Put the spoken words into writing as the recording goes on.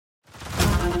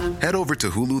Head over to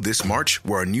Hulu this March,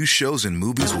 where our new shows and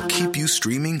movies will keep you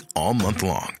streaming all month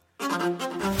long.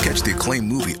 Catch the acclaimed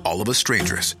movie All of Us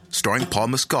Strangers, starring Paul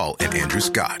Mescal and Andrew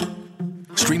Scott.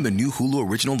 Stream the new Hulu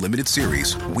original limited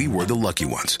series We Were the Lucky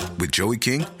Ones with Joey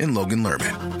King and Logan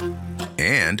Lerman.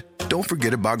 And don't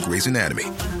forget about Grey's Anatomy.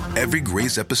 Every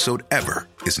Grey's episode ever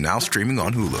is now streaming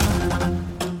on Hulu.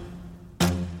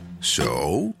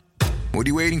 So, what are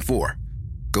you waiting for?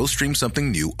 Go stream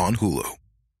something new on Hulu.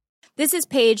 This is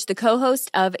Paige, the co-host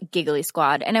of Giggly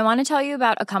Squad, and I want to tell you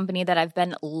about a company that I've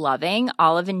been loving,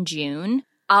 Olive & June.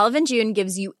 Olive & June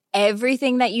gives you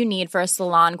everything that you need for a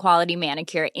salon-quality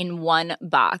manicure in one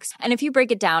box. And if you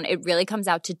break it down, it really comes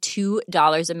out to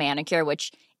 $2 a manicure,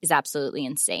 which is absolutely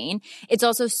insane. It's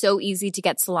also so easy to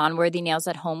get salon-worthy nails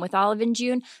at home with Olive &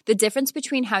 June. The difference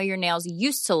between how your nails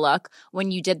used to look when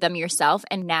you did them yourself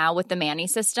and now with the Mani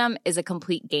system is a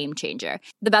complete game changer.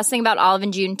 The best thing about Olive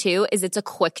 & June, too, is it's a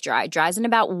quick dry. Dries in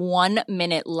about 1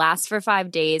 minute, lasts for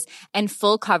 5 days, and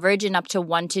full coverage in up to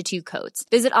 1 to 2 coats.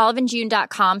 Visit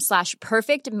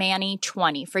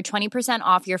oliveandjune.com/perfectmani20 for 20%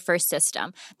 off your first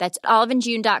system. That's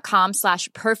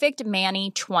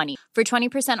oliveandjune.com/perfectmani20 for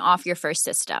 20% off your first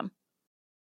system.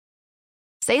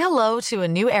 Say hello to a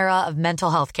new era of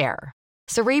mental health care.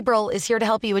 Cerebral is here to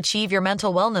help you achieve your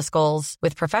mental wellness goals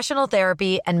with professional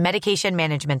therapy and medication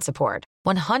management support.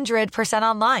 100%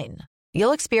 online.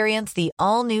 You'll experience the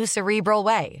all-new Cerebral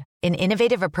Way, an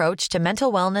innovative approach to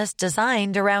mental wellness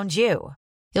designed around you.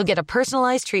 You'll get a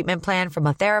personalized treatment plan from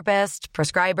a therapist,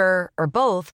 prescriber, or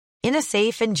both in a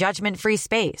safe and judgment-free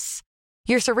space.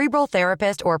 Your Cerebral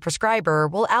therapist or prescriber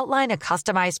will outline a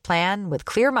customized plan with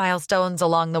clear milestones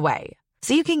along the way,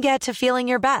 so you can get to feeling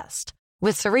your best.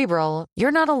 With Cerebral,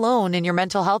 you're not alone in your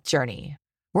mental health journey.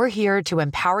 We're here to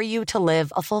empower you to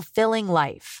live a fulfilling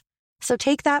life. So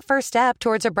take that first step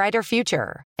towards a brighter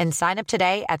future and sign up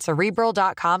today at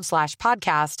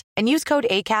Cerebral.com/podcast and use code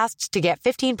ACAST to get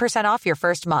 15% off your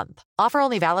first month. Offer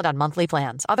only valid on monthly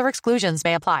plans. Other exclusions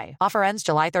may apply. Offer ends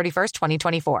July 31st,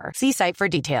 2024. See site for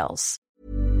details.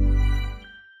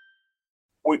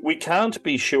 We can't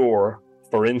be sure,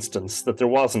 for instance, that there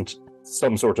wasn't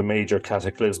some sort of major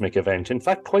cataclysmic event. In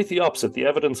fact, quite the opposite. The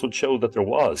evidence would show that there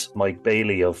was. Mike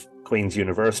Bailey of Queen's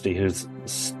University, who's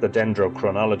the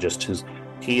dendrochronologist,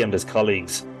 he and his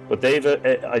colleagues, but they've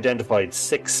identified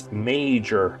 6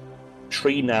 major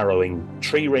tree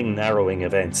ring narrowing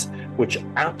events, which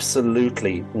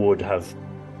absolutely would have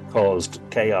caused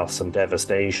chaos and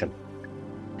devastation.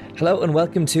 Hello and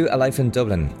welcome to A Life in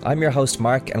Dublin. I'm your host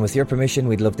Mark, and with your permission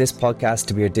we'd love this podcast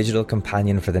to be your digital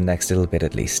companion for the next little bit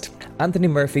at least. Anthony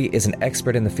Murphy is an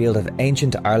expert in the field of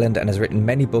ancient Ireland and has written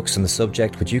many books on the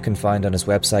subject, which you can find on his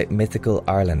website Mythical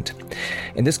Ireland.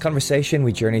 In this conversation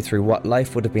we journey through what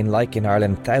life would have been like in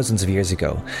Ireland thousands of years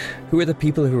ago. Who are the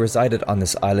people who resided on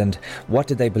this island, what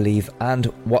did they believe, and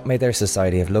what may their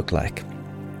society have looked like?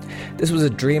 This was a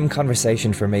dream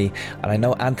conversation for me, and I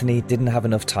know Anthony didn't have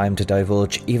enough time to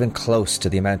divulge even close to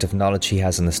the amount of knowledge he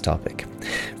has on this topic.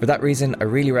 For that reason, I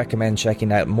really recommend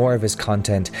checking out more of his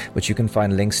content, which you can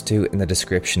find links to in the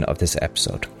description of this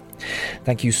episode.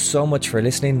 Thank you so much for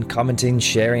listening, commenting,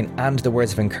 sharing, and the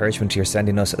words of encouragement you're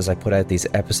sending us as I put out these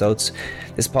episodes.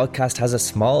 This podcast has a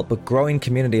small but growing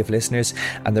community of listeners,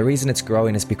 and the reason it's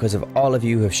growing is because of all of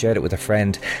you who have shared it with a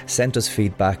friend, sent us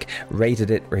feedback, rated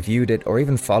it, reviewed it, or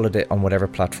even followed it on whatever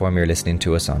platform you're listening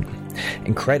to us on.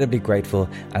 Incredibly grateful,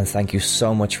 and thank you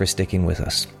so much for sticking with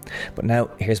us. But now,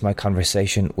 here's my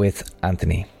conversation with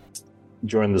Anthony.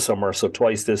 During the summer, so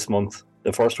twice this month.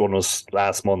 The first one was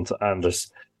last month, and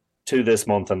there's 2 this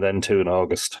month and then 2 in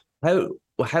August.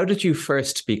 How did you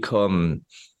first become,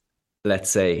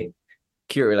 let's say,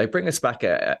 curious? Like, bring us back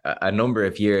a number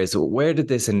of years. Where did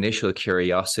this initial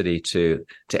curiosity to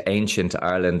ancient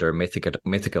Ireland or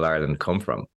mythical Ireland come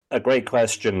from? A great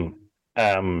question.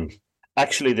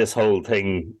 Actually, this whole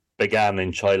thing began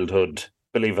in childhood,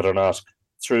 believe it or not,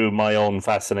 through my own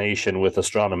fascination with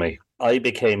astronomy. I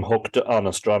became hooked on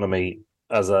astronomy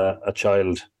as a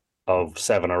child of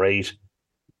 7 or 8.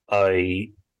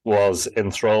 I was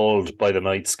enthralled by the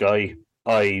night sky.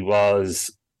 I was,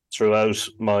 throughout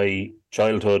my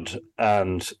childhood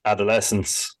and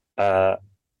adolescence, a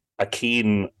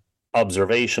keen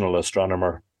observational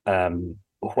astronomer,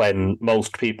 when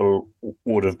most people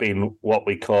would have been what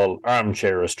we call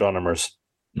armchair astronomers,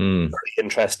 very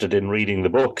interested in reading the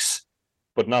books,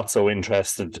 but not so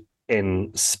interested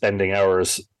in spending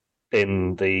hours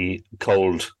in the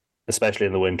cold, especially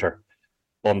in the winter,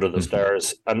 under the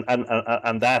stars,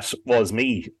 and that was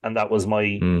me, and that was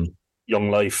my young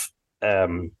life.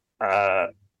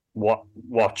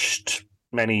 Watched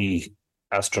many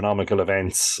astronomical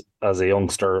events as a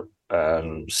youngster,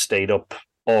 stayed up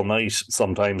all night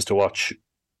sometimes to watch.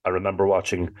 I remember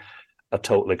watching a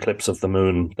total eclipse of the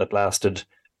moon that lasted,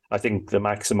 I think the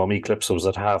maximum eclipse was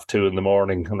at 2:30 in the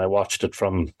morning, and I watched it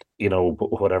from,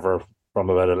 whatever, from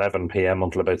about 11 p.m.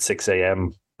 until about 6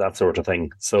 a.m., that sort of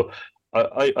thing. So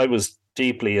I was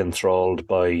deeply enthralled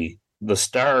by the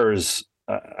stars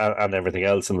and everything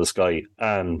else in the sky,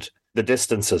 and the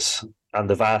distances and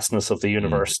the vastness of the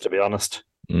universe, to be honest.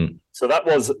 So that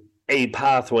was a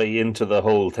pathway into the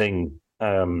whole thing.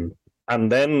 And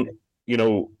then,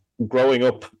 growing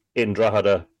up in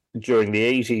Drogheda during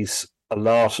the 80s, a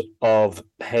lot of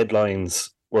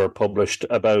headlines were published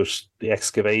about the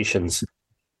excavations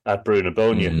at Brú na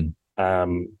Bóinne,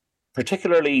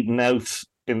 particularly Nowth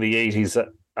in the 80s.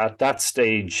 At that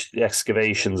stage, the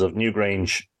excavations of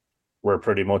Newgrange were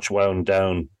pretty much wound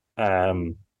down.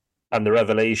 And the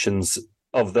revelations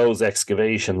of those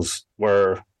excavations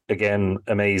were, again,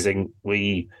 amazing.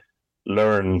 We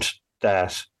learned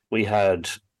that we had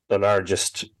the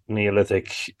largest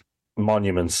Neolithic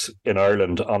monuments in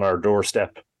Ireland on our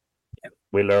doorstep.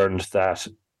 We learned that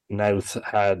Nowth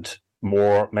had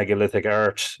more megalithic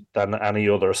art than any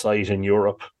other site in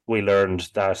Europe. We learned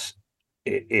that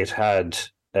it had,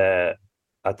 at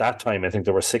that time, I think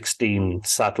there were 16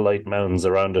 satellite mounds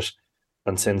around it.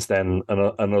 And since then,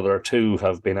 another 2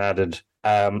 have been added.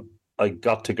 I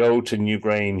got to go to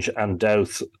Newgrange and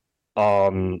Dowth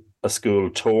on a school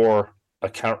tour. I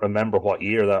can't remember what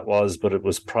year that was, but it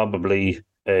was probably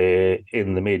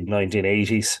in the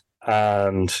mid-1980s,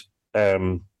 and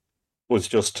was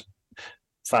just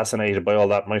fascinated by all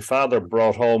that. My father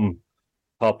brought home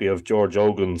a copy of George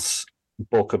Ogun's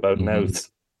book about Nowth.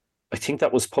 I think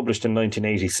that was published in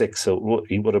 1986, so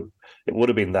it would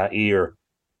have been that year,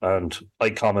 and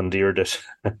I commandeered it.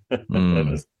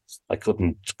 I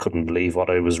couldn't believe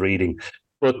what I was reading.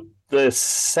 But the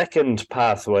second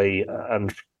pathway,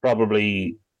 and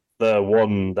probably the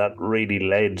one that really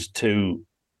led to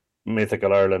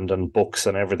Mythical Ireland and books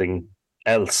and everything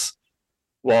else,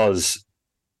 was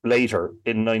later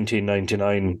in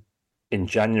 1999, in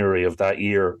January of that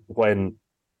year, when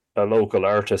a local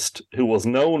artist who was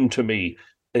known to me,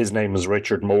 his name is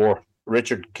Richard Moore.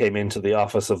 Richard came into the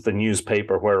office of the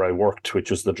newspaper where I worked,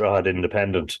 which was the Drogheda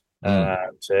Independent.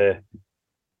 And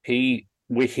he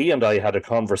and I had a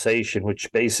conversation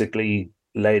which basically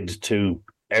led to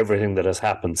everything that has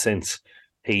happened since.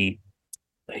 He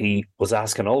was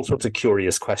asking all sorts of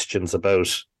curious questions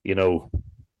about,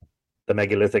 the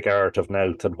megalithic art of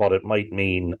Nowth and what it might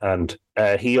mean. And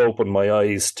he opened my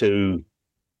eyes to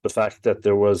the fact that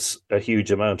there was a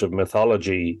huge amount of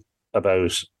mythology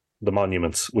about the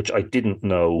monuments, which I didn't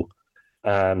know.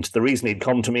 And the reason he'd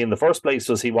come to me in the first place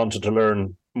was he wanted to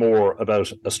learn more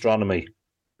about astronomy,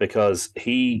 because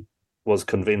he was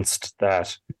convinced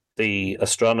that the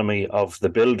astronomy of the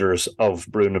builders of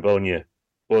Brú na Bóinne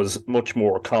was much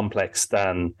more complex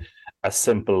than a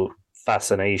simple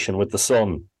fascination with the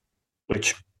sun,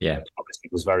 which obviously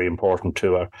was very important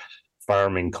to a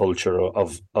farming culture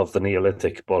of the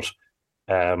Neolithic. But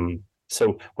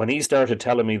so when he started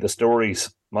telling me the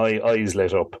stories, my eyes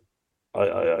lit up.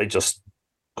 I just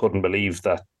couldn't believe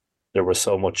that there was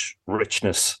so much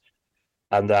richness,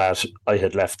 and that I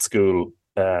had left school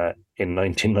in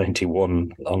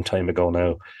 1991, a long time ago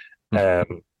now,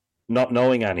 not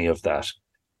knowing any of that.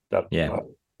 That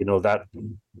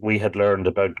we had learned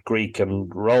about Greek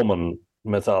and Roman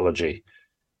mythology,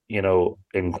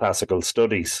 in classical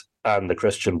studies, and the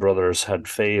Christian Brothers had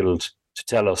failed to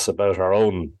tell us about our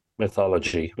own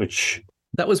mythology, which...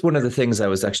 That was one of the things I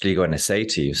was actually going to say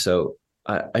to you. So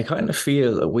I kind of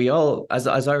feel we all, as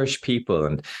Irish people,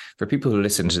 and for people who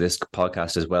listen to this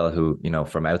podcast as well, who,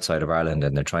 from outside of Ireland,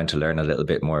 and they're trying to learn a little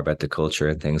bit more about the culture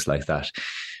and things like that,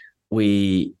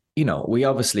 we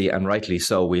obviously, and rightly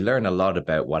so, we learn a lot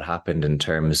about what happened in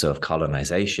terms of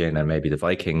colonization and maybe the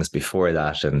Vikings before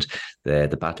that, and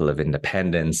the Battle of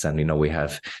Independence. And,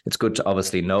 it's good to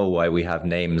obviously know why we have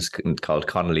names called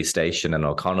Connolly Station and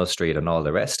O'Connell Street and all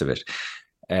the rest of it.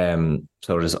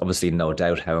 So there's obviously no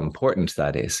doubt how important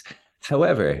that is.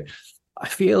 However, I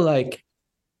feel like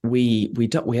we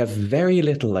have very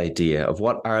little idea of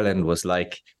what Ireland was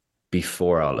like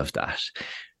before all of that.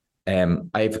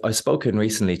 I've spoken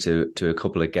recently to a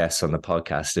couple of guests on the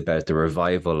podcast about the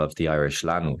revival of the Irish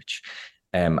language,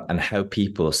 and how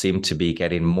people seem to be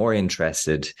getting more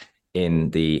interested in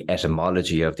the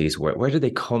etymology of these words. Where did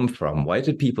they come from? Why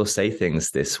did people say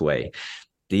things this way?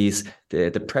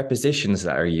 The prepositions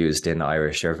that are used in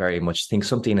Irish are very much think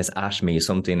something is at me,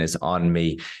 something is on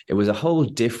me. It was a whole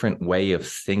different way of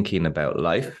thinking about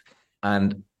life.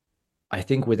 And I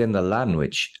think within the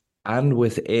language, and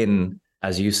within,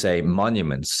 as you say,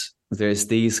 monuments, there's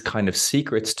these kind of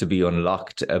secrets to be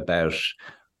unlocked about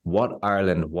what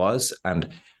Ireland was and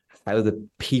how the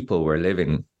people were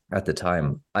living at the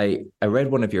time. I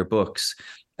read one of your books,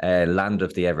 Land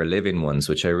of the Ever Living Ones,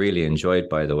 which I really enjoyed,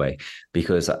 by the way,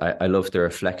 because I love the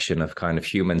reflection of kind of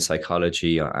human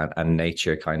psychology and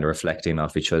nature kind of reflecting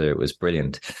off each other. It was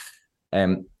brilliant.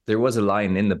 There was a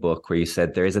line in the book where you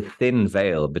said there is a thin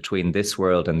veil between this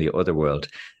world and the other world,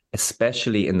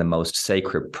 especially in the most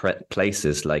sacred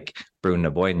places like Brú na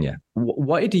Bóinne.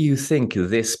 Why do you think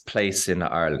this place in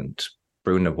Ireland,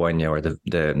 Brú na Bóinne, or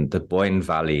the Boyne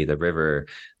Valley, the River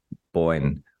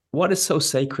Boyne, what is so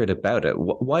sacred about it?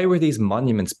 Why were these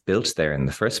monuments built there in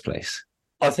the first place?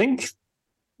 I think,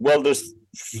 well, there's,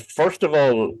 first of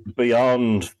all,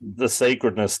 beyond the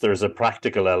sacredness, there's a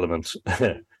practical element.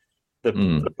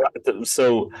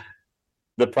 So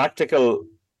the practical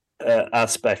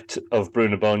aspect of Brú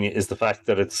na Bóinne is the fact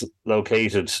that it's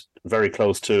located very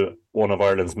close to one of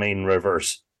Ireland's main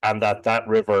rivers, and that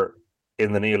river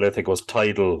in the Neolithic was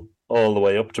tidal all the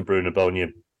way up to Brú na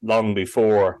Bóinne long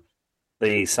before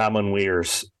the salmon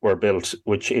weirs were built,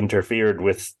 which interfered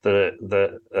with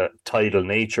the tidal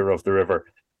nature of the river.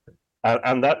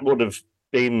 And that would have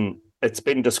been, it's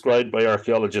been described by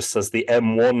archaeologists as the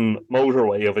M1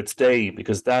 motorway of its day,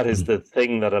 because that is the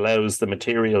thing that allows the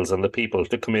materials and the people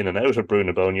to come in and out of Brú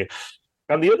na Bóinne.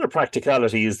 And the other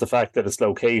practicality is the fact that it's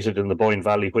located in the Boyne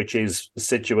Valley, which is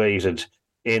situated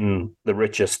in the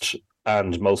richest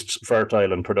and most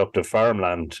fertile and productive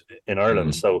farmland in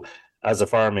Ireland. So as a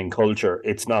farming culture,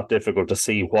 it's not difficult to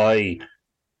see why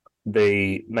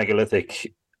the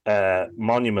megalithic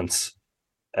monuments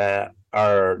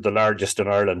are the largest in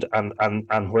Ireland,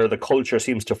 and where the culture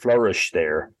seems to flourish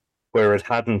there, where it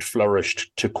hadn't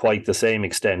flourished to quite the same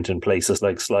extent in places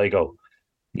like Sligo.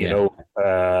 You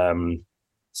know,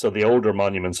 so the older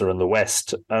monuments are in the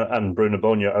west, and Brú na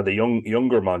Bóinne are the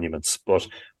younger monuments. But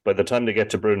by the time they get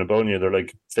to Brú na Bóinne, they're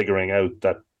like figuring out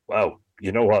that, wow,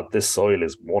 you know what, this soil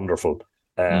is wonderful.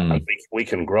 And we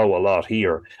can grow a lot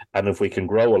here. And if we can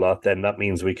grow a lot, then that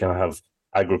means we can have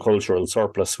agricultural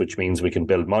surplus, which means we can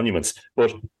build monuments.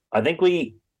 But I think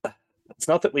it's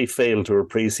not that we fail to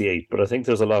appreciate, but I think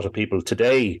there's a lot of people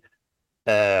today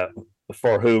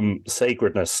for whom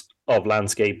sacredness of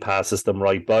landscape passes them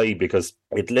right by, because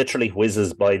it literally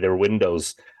whizzes by their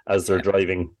windows as they're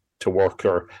driving to work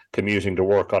or commuting to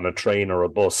work on a train or a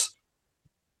bus.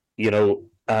 You know,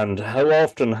 and how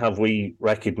often have we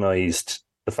recognized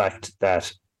the fact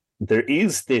that there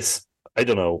is this, I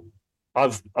don't know,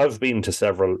 I've been to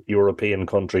several European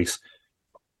countries,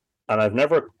 and I've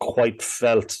never quite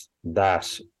felt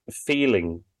that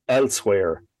feeling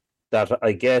elsewhere that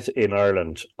I get in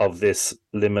Ireland of this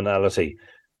liminality.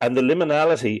 And the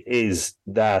liminality is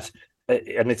that,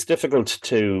 and it's difficult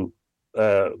to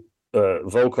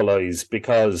vocalize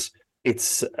because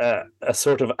it's a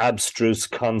sort of abstruse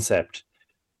concept.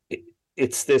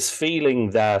 It's this feeling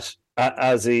that,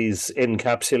 as is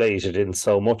encapsulated in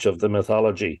so much of the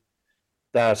mythology,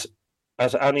 that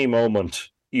at any moment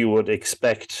you would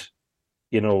expect,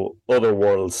 you know, other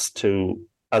worlds to,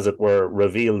 as it were,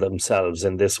 reveal themselves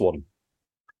in this one.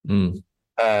 And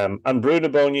Brú na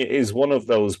Bóinne is one of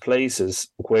those places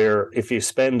where if you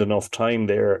spend enough time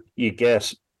there, you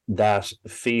get that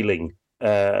feeling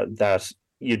that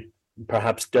you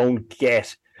perhaps don't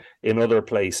get in other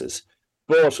places.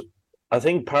 But I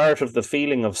think part of the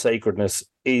feeling of sacredness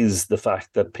is the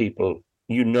fact that people,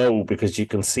 you know, because you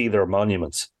can see their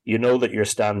monuments, you know that you're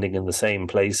standing in the same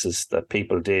places that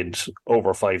people did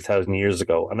over 5,000 years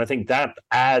ago. And I think that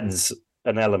adds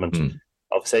an element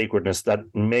of sacredness that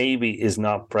maybe is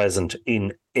not present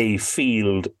in a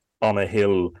field on a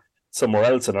hill somewhere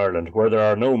else in Ireland, where there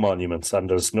are no monuments and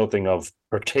there's nothing of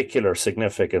particular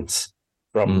significance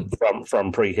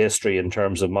from prehistory in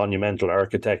terms of monumental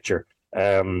architecture.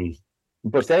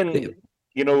 But then,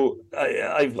 you know,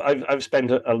 I've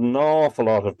spent an awful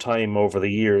lot of time over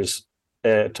the years,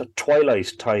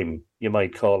 twilight time, you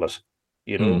might call it,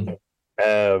 you know,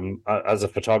 as a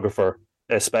photographer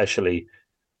especially,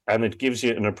 and it gives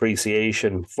you an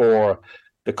appreciation for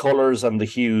the colours and the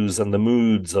hues and the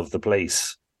moods of the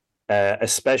place,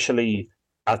 especially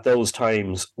at those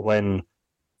times when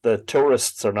the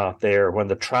tourists are not there, when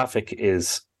the traffic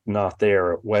is not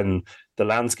there, when the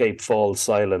landscape falls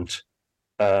silent.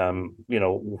 You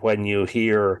know, when you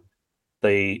hear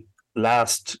the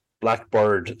last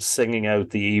blackbird singing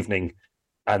out the evening,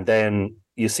 and then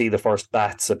you see the first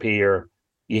bats appear,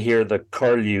 you hear the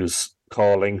curlews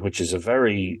calling, which is a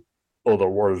very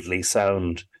otherworldly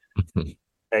sound.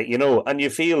 You know, and you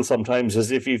feel sometimes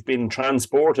as if you've been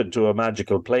transported to a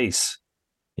magical place.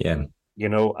 Yeah.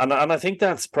 And I think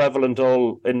that's prevalent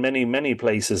all in many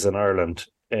places in Ireland,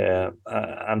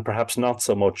 and perhaps not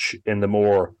so much in the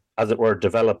more, as it were,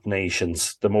 developed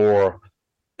nations. The more,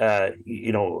 and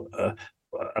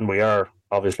we are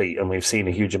obviously, and we've seen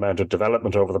a huge amount of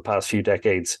development over the past few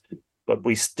decades, but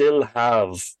we still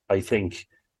have, I think,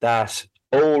 that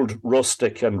old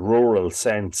rustic and rural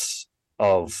sense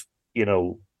of,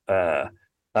 a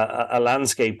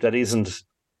landscape that isn't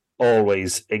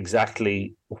always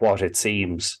exactly what it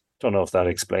seems. Don't know if that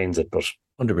explains it, but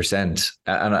 100%.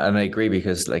 And I agree,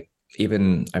 because like,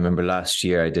 even I remember last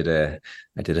year I did a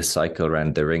cycle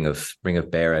around the Ring of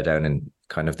Beara down in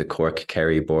kind of the Cork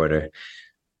Kerry border.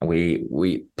 And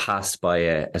we passed by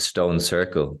a stone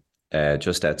circle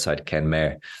just outside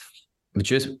Kenmare.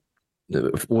 Just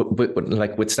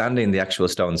like, withstanding the actual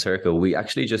stone circle, we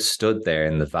actually just stood there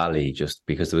in the valley, just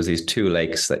because there was these two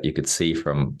lakes that you could see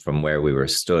from where we were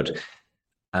stood.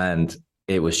 And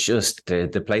it was just,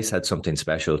 the place had something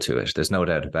special to it. There's no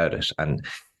doubt about it. And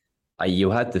you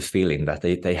had the feeling that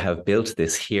they have built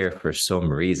this here for some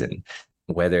reason,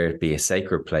 whether it be a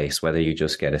sacred place, whether you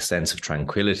just get a sense of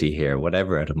tranquility here,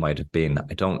 whatever it might have been.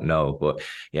 I don't know. But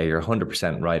yeah, you're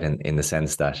 100% right in the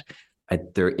sense that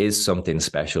there is something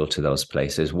special to those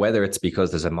places, whether it's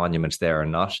because there's a monument there or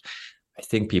not. I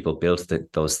think people built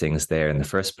those things there in the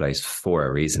first place for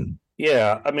a reason.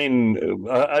 Yeah, I mean,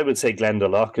 I would say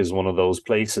Glendalough is one of those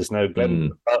places. Now,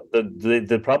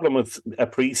 the problem with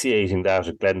appreciating that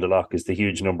at Glendalough is the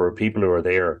huge number of people who are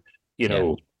there,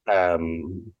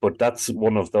 but that's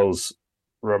one of those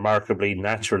remarkably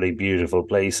naturally beautiful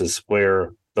places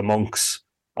where the monks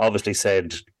obviously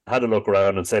had a look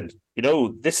around and said,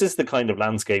 this is the kind of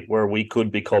landscape where we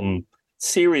could become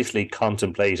seriously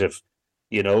contemplative,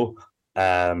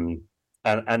 and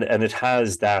it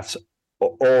has that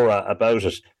aura about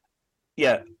it.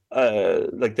 Yeah,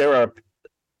 like there are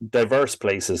diverse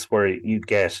places where you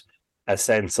get a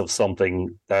sense of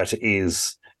something that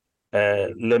is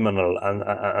liminal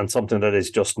and something that is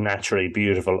just naturally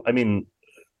beautiful. I mean,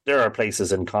 there are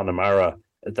places in Connemara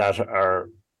that are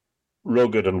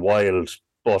rugged and wild,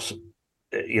 but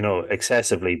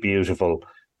excessively beautiful.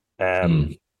 I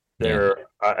mean,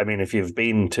 if you've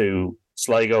been to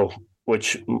Sligo,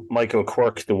 which Michael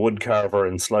Quirk, the woodcarver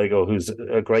in Sligo, who's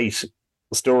a great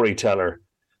storyteller,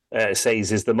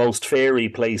 says is the most fairy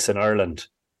place in Ireland,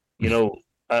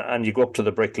 and you go up to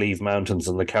the Brickleave Mountains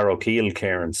and the Carrowkeel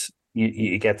cairns,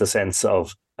 you get the sense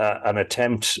of an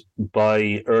attempt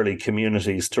by early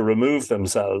communities to remove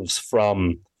themselves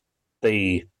from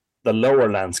the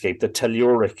lower landscape, the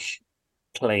telluric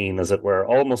plane, as it were,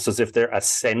 almost as if they're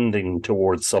ascending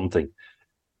towards something.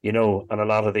 And a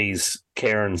lot of these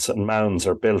cairns and mounds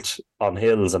are built on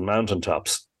hills and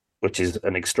mountaintops, which is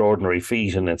an extraordinary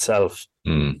feat in itself.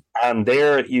 And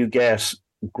there you get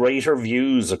greater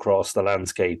views across the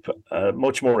landscape, a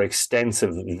much more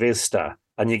extensive vista.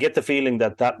 And you get the feeling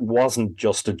that wasn't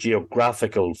just a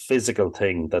geographical, physical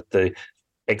thing, that the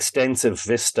extensive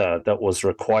vista that was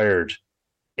required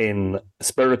in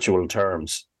spiritual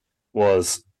terms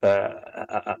was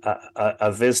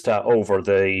a vista over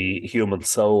the human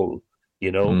soul.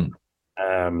 They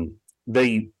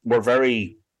were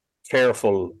very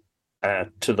careful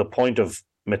to the point of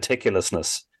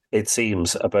meticulousness, it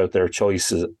seems, about their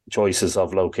choices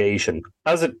of location.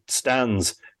 As it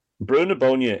stands, Brú na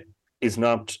Bóinne is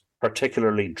not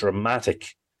particularly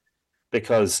dramatic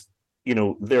because,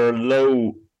 there are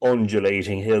low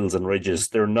undulating hills and ridges.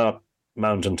 They're not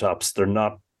mountaintops. They're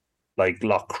not like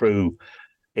Lough Crew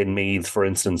in Meath, for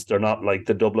instance. They're not like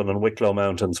the Dublin and Wicklow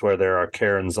Mountains where there are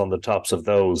cairns on the tops of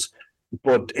those.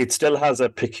 But it still has a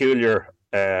peculiar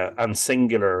and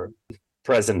singular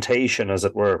presentation, as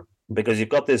it were, because you've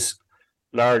got this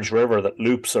large river that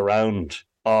loops around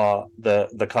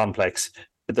the complex.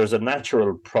 But there's a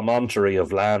natural promontory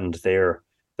of land there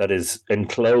that is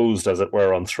enclosed, as it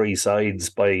were, on three sides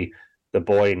by the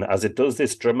Boyne, as it does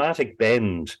this dramatic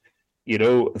bend.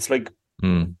 It's like,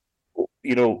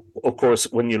 of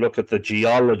course, when you look at the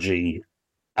geology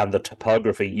and the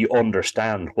topography, you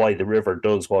understand why the river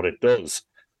does what it does.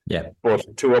 Yeah.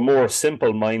 But to a more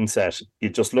simple mindset, you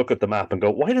just look at the map and go,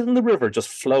 why doesn't the river just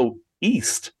flow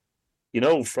east?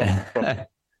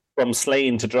 From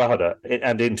Slane to Drogheda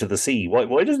and into the sea.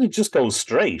 Why doesn't it just go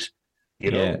straight?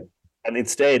 Yeah. And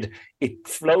instead it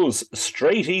flows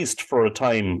straight east for a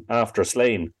time after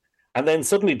Slane, and then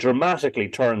suddenly dramatically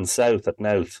turns south at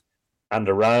Knowth and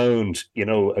around,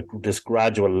 this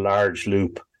gradual large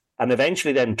loop, and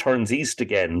eventually then turns east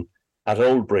again at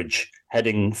Oldbridge,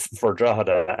 heading for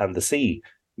Drogheda and the sea.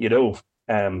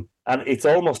 And it's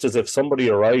almost as if somebody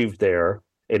arrived there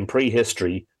in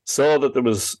prehistory, saw that there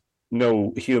was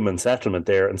no human settlement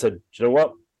there, and said, you know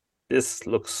what, this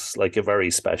looks like a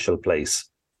very special place.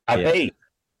 And hey,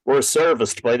 we're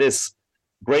serviced by this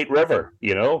great river,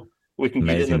 we can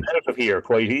get in and out of here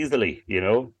quite easily,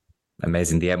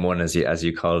 Amazing. The M1, as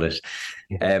you called it.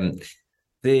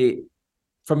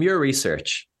 From your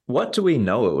research, what do we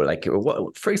know? Like,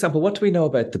 for example, what do we know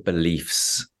about the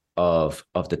beliefs of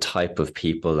the type of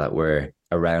people that were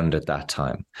around at that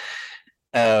time?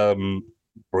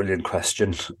 Brilliant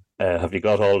question. Have you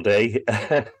got all day?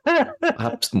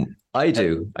 I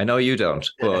do. I know you don't.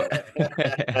 But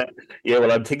yeah,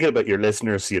 well, I'm thinking about your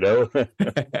listeners,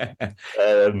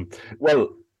 Well,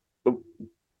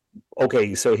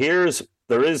 okay, so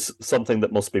there is something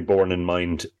that must be borne in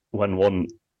mind when one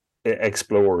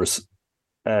explores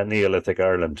Neolithic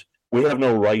Ireland. We have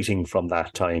no writing from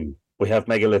that time. We have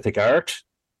megalithic art,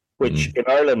 which in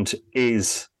Ireland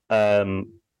is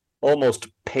almost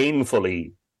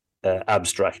painfully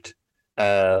abstract.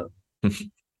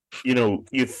 You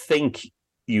think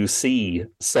you see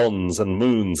suns and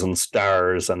moons and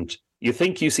stars, and you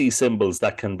think you see symbols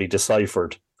that can be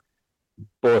deciphered,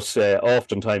 but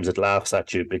oftentimes it laughs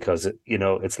at you because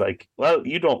it's like, well,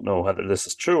 you don't know whether this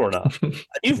is true or not, and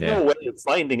you've no way of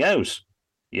finding out.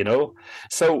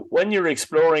 So when you're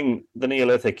exploring the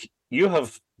Neolithic, you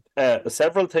have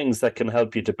several things that can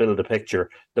help you to build a picture.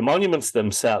 The monuments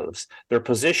themselves, their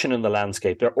position in the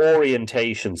landscape, their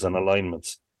orientations and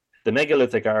alignments, the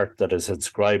megalithic art that is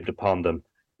inscribed upon them,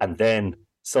 and then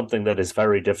something that is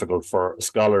very difficult for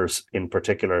scholars in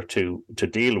particular to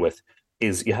deal with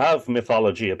is you have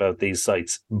mythology about these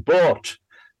sites, but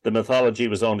the mythology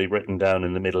was only written down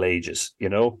in the Middle Ages,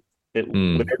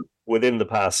 within the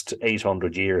past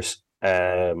 800 years,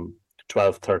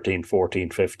 12th, 13th,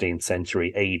 14th, 15th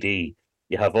century AD.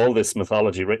 You have all this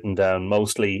mythology written down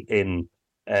mostly in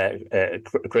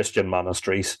Christian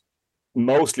monasteries,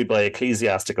 mostly by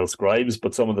ecclesiastical scribes,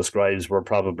 but some of the scribes were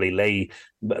probably lay.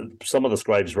 Some of the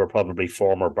scribes were probably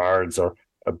former bards or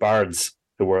bards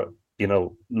who were,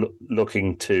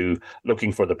 looking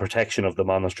for the protection of the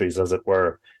monasteries, as it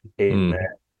were, in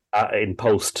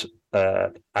post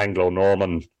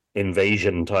Anglo-Norman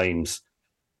invasion times.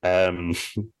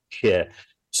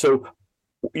 So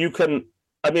you can,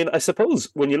 I suppose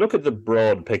when you look at the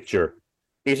broad picture,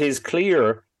 it is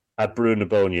clear at Brú na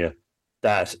Bóinne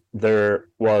that there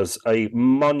was a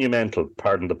monumental,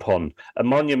 pardon the pun, a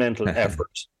monumental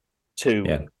effort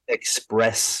to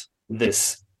express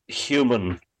this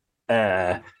human,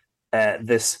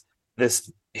 this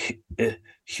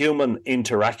human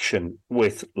interaction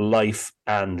with life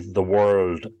and the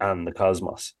world and the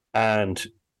cosmos. And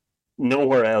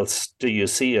nowhere else do you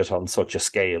see it on such a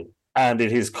scale. And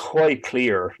it is quite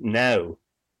clear now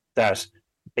that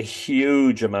a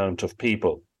huge amount of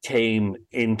people came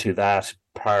into that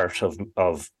part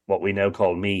of what we now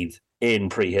call Meath in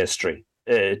prehistory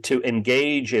to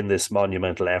engage in this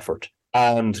monumental effort.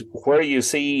 And where you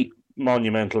see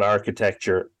monumental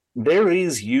architecture, there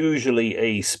is usually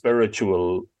a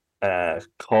spiritual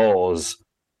cause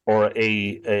or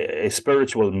a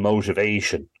spiritual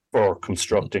motivation for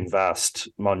constructing vast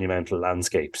monumental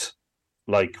landscapes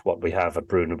like what we have at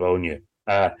Brú na Bóinne.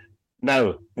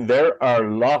 Now, there are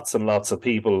lots and lots of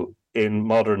people in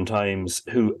modern times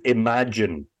who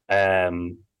imagine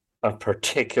a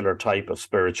particular type of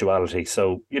spirituality.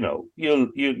 So,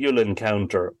 you'll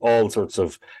encounter all sorts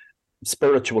of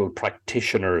spiritual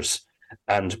practitioners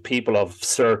and people of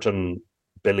certain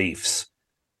beliefs.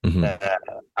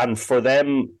 And for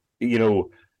them,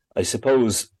 I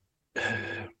suppose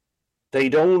they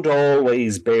don't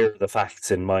always bear the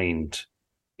facts in mind.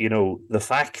 The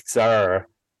facts are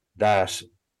that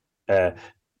the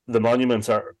monuments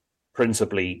are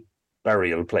principally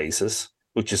burial places,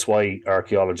 which is why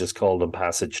archaeologists call them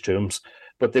passage tombs.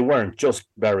 But they weren't just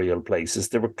burial places.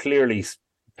 They were clearly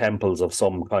temples of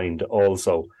some kind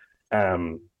also.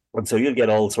 And so you'll get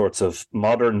all sorts of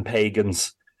modern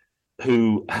pagans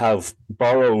who have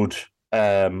borrowed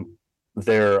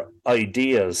their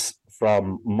ideas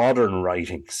from modern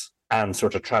writings and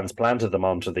sort of transplanted them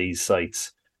onto these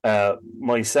sites.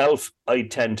 Myself, I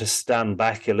tend to stand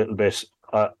back a little bit.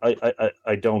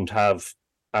 I don't have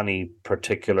any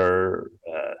particular.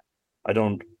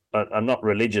 I'm not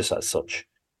religious as such.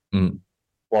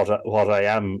 What I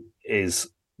am is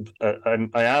I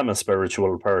am a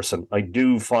spiritual person. I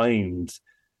do find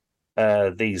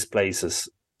these places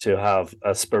to have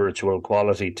a spiritual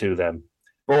quality to them.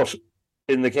 But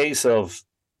in the case of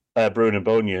Brú na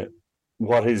Bóinne,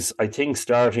 what is, I think,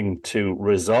 starting to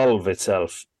resolve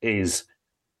itself is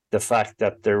the fact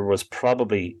that there was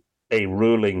probably a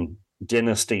ruling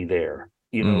dynasty there.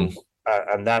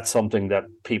 And that's something that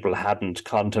people hadn't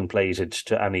contemplated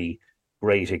to any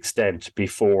great extent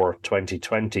before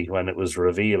 2020, when it was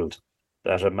revealed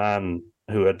that a man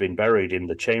who had been buried in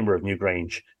the chamber of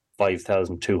Newgrange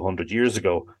 5,200 years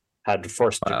ago had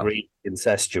first-degree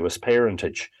incestuous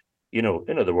parentage.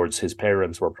 In other words, his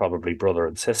parents were probably brother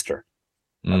and sister.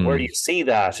 And where you see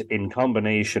that in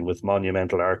combination with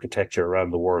monumental architecture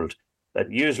around the world,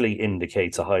 that usually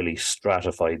indicates a highly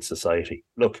stratified society.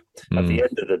 Look, at the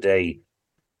end of the day,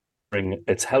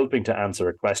 it's helping to answer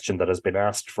a question that has been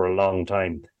asked for a long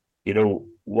time.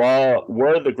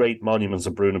 Were the great monuments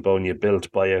of Brunabonia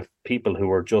built by people who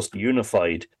were just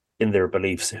unified in their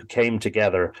beliefs, who came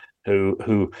together,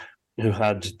 who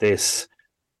had this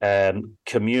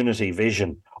community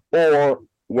vision, or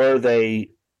were they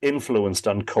influenced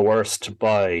and coerced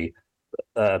by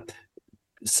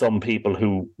some people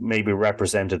who maybe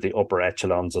represented the upper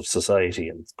echelons of society?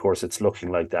 And of course, it's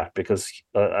looking like that, because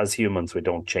as humans, we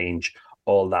don't change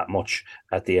all that much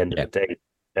at the end of the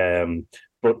day.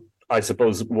 But I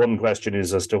suppose one question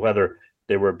is as to whether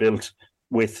they were built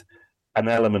with an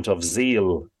element of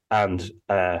zeal and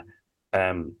that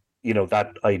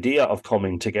idea of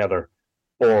coming together,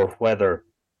 or whether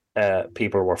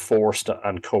people were forced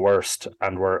and coerced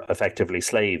and were effectively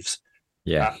slaves.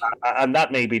 Yeah, and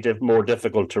that may be more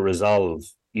difficult to resolve,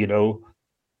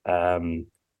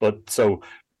 But so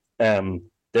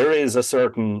there is a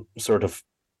certain sort of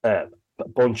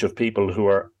bunch of people who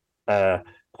are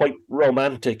quite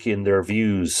romantic in their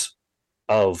views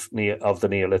of the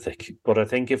Neolithic. But I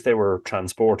think if they were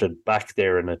transported back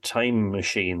there in a time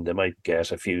machine, they might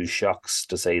get a few shocks,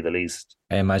 to say the least.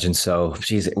 I imagine so.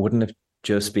 Geez, it wouldn't have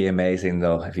just be amazing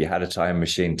though if you had a time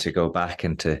machine to go back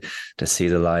and to see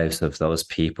the lives of those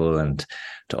people and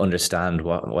to understand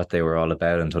what they were all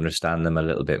about and to understand them a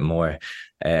little bit more,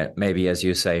 maybe, as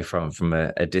you say, from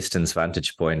a distance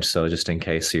vantage point, so just in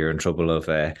case you're in trouble of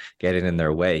getting in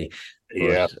their way.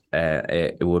 But,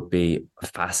 it would be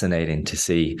fascinating to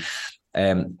see.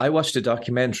 I watched a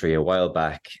documentary a while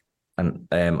back, and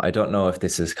I don't know if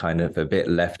this is kind of a bit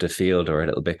left of field or a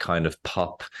little bit kind of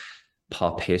pop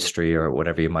history or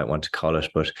whatever you might want to call it,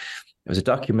 but it was a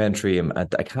documentary. I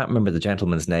can't remember the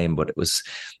gentleman's name, but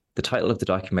the title of the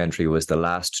documentary was The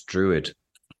Last Druid,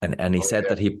 and he said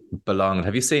that he belonged.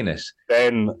 Have you seen it?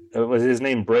 Ben, was his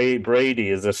name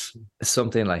Brady? Is it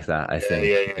something like that? I think.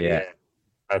 Yeah.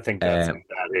 I think that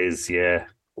is. Yeah.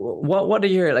 What are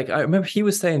your, like? I remember he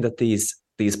was saying that these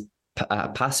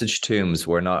passage tombs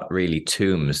were not really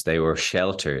tombs; they were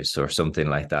shelters or something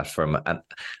like that from an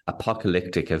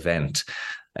apocalyptic event.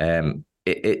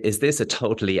 Is this a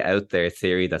totally out there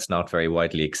theory that's not very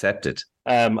widely accepted?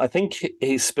 I think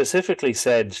he specifically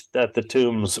said that the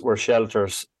tombs were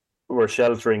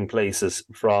sheltering places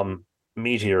from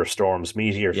meteor storms,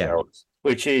 meteor showers,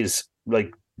 which is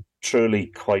like truly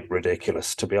quite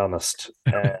ridiculous, to be honest.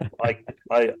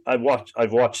 I've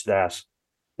watched that.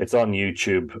 It's on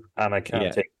YouTube, and I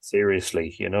can't take it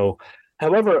seriously,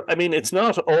 However, I mean, it's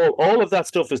not all of that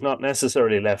stuff is not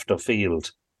necessarily left of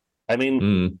field. I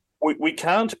mean, we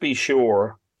can't be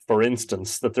sure, for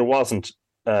instance, that there wasn't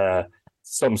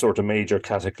some sort of major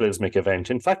cataclysmic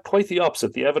event. In fact, quite the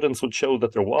opposite. The evidence would show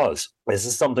that there was. This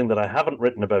is something that I haven't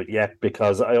written about yet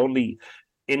because I only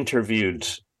interviewed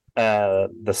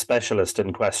the specialist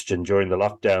in question during the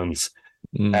lockdowns.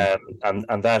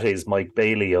 And that is Mike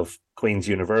Bailey of Queen's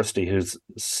University, who's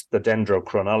the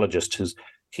dendrochronologist,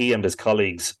 he and his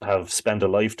colleagues have spent a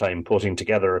lifetime putting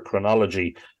together a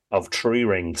chronology of tree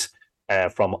rings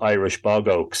from Irish bog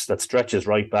oaks that stretches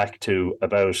right back to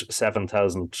about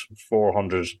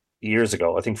 7,400 years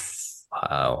ago. I think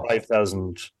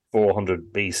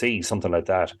 5,400 BC, something like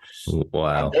that.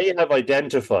 Wow. And they have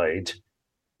identified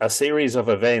a series of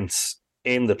events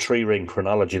in the tree ring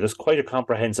chronology. There's quite a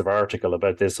comprehensive article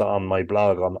about this on my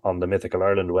blog on the Mythical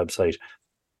Ireland website.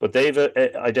 But they've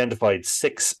identified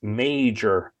 6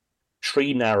 major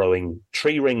tree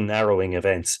ring narrowing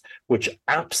events, which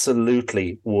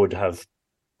absolutely would have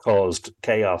caused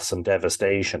chaos and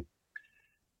devastation.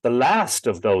 The last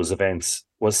of those events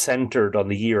was centered on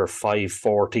the year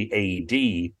 540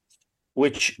 AD,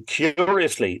 which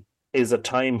curiously is a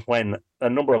time when a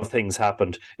number of things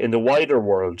happened. In the wider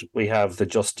world, we have the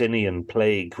Justinian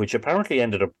plague, which apparently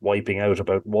ended up wiping out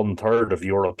about 1/3 of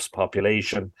Europe's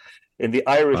population. In the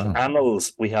Irish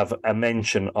annals, we have a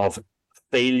mention of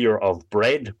failure of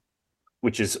bread,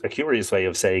 which is a curious way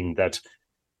of saying that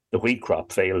the wheat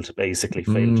crop failed to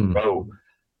grow.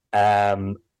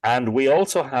 And we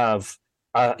also have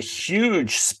a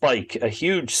huge spike, a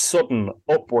huge sudden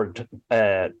upward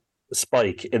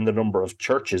spike in the number of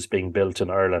churches being built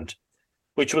in Ireland,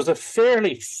 which was a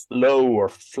fairly low or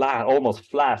flat, almost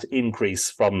flat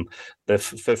increase from the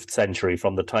 5th century,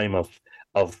 from the time of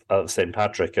St.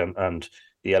 Patrick and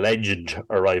the alleged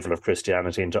arrival of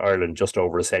Christianity into Ireland just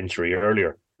over a century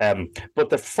earlier.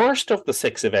 But the first of the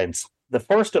six events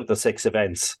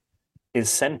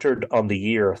is centered on the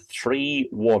year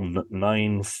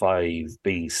 3195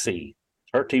 BC.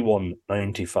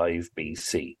 3195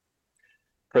 BC.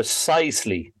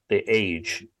 Precisely the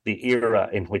age, the era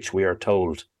in which we are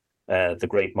told the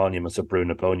great monuments of Brú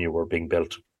na Bóinne were being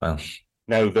built. Wow.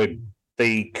 Now,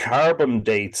 the carbon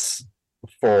dates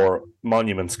for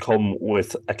monuments come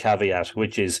with a caveat,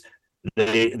 which is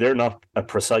they're not a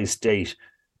precise date.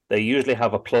 They usually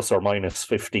have a plus or minus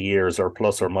 50 years or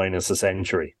plus or minus a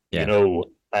century. Yeah. Of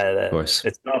course.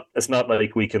 It's not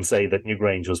like we can say that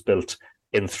Newgrange was built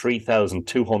in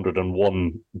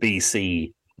 3201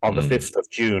 BC on the 5th of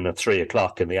June at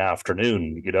 3:00 in the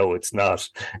afternoon. It's not,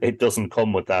 it doesn't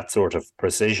come with that sort of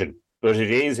precision. But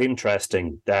it is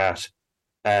interesting that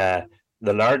the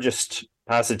largest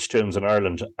passage tombs in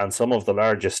Ireland and some of the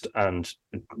largest and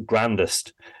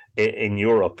grandest in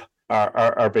Europe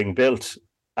are being built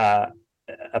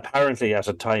apparently at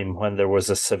a time when there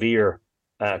was a severe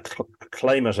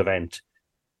climate event,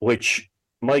 which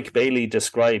Mike Bailey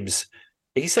describes.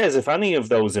 He says if any of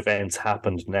those events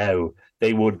happened now,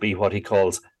 they would be what he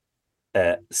calls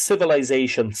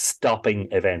civilization stopping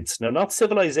events. Now, not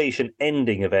civilization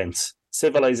ending events,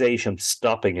 civilization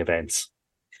stopping events.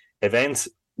 Events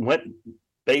when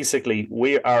basically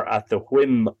we are at the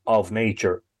whim of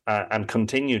nature and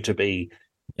continue to be.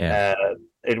 Yeah.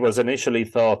 It was initially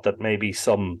thought that maybe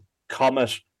some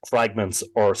comet fragments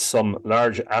or some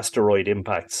large asteroid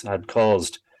impacts had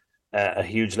caused a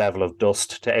huge level of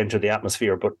dust to enter the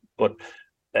atmosphere. But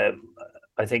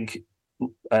I think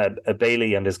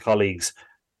Bailey and his colleagues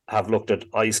have looked at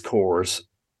ice cores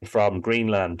from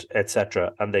Greenland,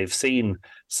 etc., and they've seen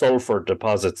sulfur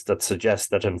deposits that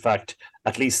suggest that, in fact,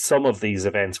 at least some of these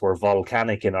events were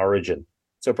volcanic in origin.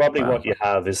 So probably what you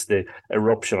have is the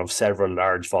eruption of several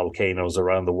large volcanoes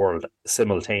around the world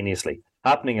simultaneously,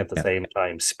 happening at the same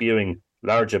time, spewing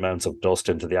large amounts of dust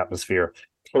into the atmosphere,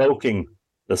 cloaking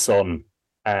the sun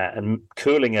and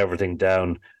cooling everything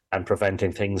down and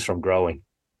preventing things from growing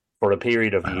for a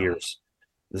period of years.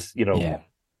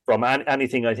 From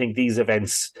anything, I think these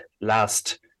events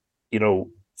last,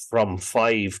 from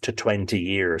 5 to 20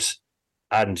 years.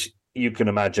 And you can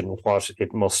imagine what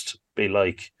it must be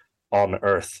like on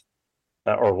Earth,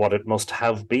 or what it must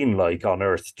have been like on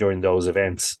Earth during those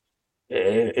events.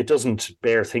 It doesn't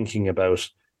bear thinking about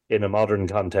in a modern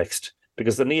context,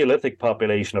 because the Neolithic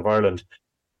population of Ireland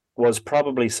was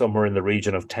probably somewhere in the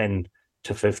region of 10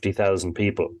 to 50,000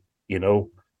 people.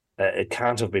 It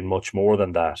can't have been much more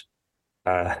than that.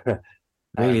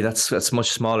 Really, that's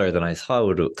much smaller than I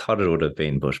thought it would have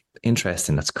been, but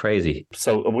interesting. That's crazy.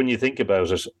 So when you think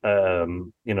about it,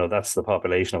 that's the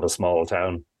population of a small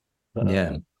town.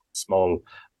 A small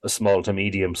to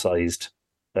medium sized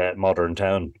modern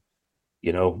town,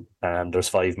 and there's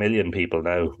 5 million people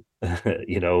now,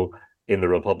 in the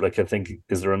Republic. I think,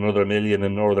 is there another million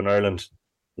in Northern Ireland?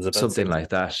 Something like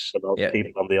that.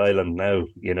 People on the island now,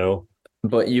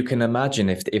 But you can imagine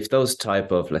if those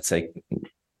type of, let's say,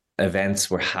 events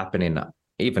were happening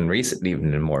even recently,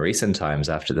 even in more recent times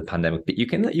after the pandemic, but you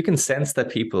can sense that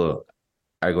people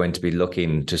are going to be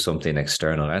looking to something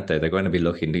external, aren't they? They're going to be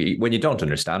looking to, when you don't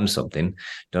understand something,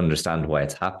 don't understand why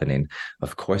it's happening.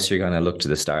 Of course, you're going to look to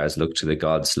the stars, look to the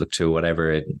gods, look to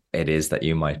whatever it is that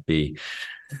you might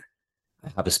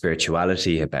have a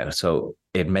spirituality about. So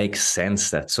it makes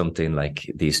sense that something like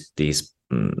these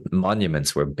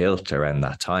monuments were built around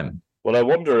that time. Well, I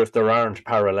wonder if there aren't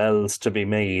parallels to be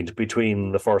made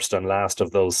between the first and last of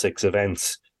those 6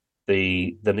 events.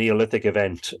 The Neolithic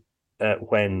event,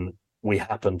 when we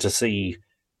happen to see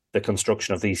the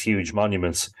construction of these huge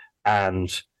monuments,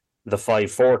 and the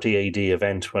 540 AD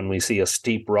event, when we see a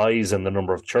steep rise in the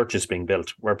number of churches being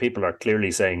built, where people are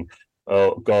clearly saying,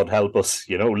 "Oh, God help us,"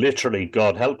 literally,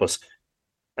 God help us.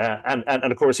 And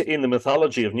of course, in the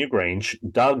mythology of Newgrange,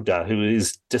 Dagda, who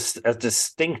is a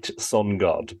distinct sun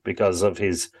god because of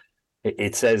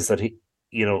it says that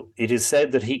it is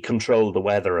said that he controlled the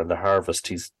weather and the harvest.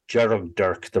 He's Gerard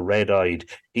Dirk, the red-eyed.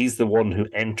 He's the one who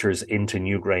enters into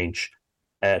Newgrange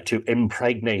to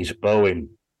impregnate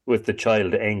Bowen with the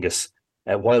child Angus,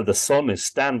 while the sun is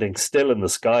standing still in the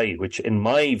sky, which in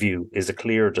my view is a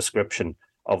clear description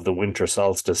of the winter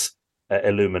solstice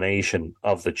illumination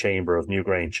of the chamber of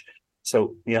Newgrange.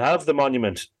 So you have the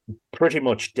monument pretty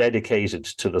much dedicated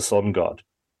to the sun god,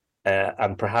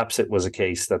 and perhaps it was a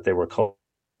case that they were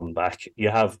back. You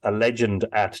have a legend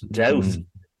at Douth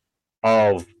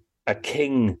of a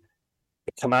king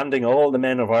commanding all the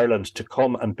men of Ireland to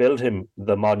come and build him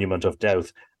the Monument of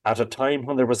Dowth at a time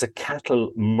when there was a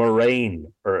cattle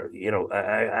murrain, or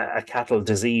a cattle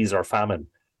disease or famine,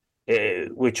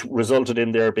 which resulted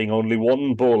in there being only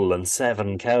one bull and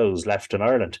 7 cows left in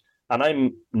Ireland. And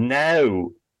I'm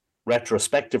now,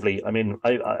 retrospectively, I mean,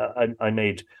 I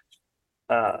made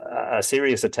a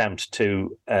serious attempt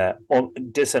to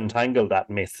disentangle that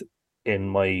myth in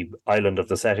my Island of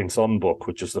the Setting Sun book,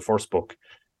 which is the first book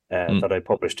that I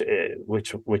published,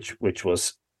 which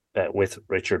was with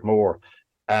Richard Moore.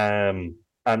 And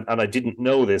I didn't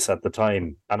know this at the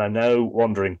time. And I'm now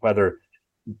wondering whether,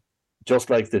 just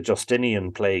like the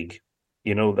Justinian plague,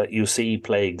 that you see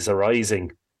plagues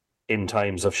arising in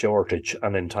times of shortage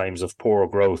and in times of poor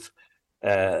growth.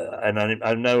 And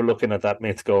I'm now looking at that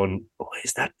myth going,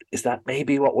 is that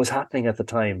maybe what was happening at the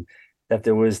time, that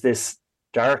there was this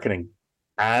darkening?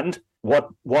 And what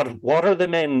are the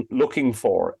men looking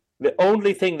for? The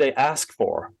only thing they ask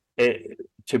for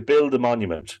to build a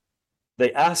monument,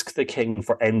 they ask the king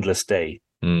for endless day.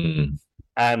 Mm.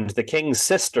 And the king's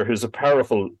sister, who's a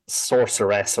powerful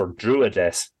sorceress or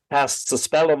druidess, casts a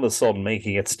spell on the sun,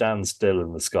 making it stand still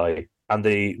in the sky. And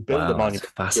they build the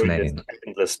monument during this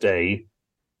endless day.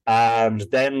 And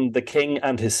then the king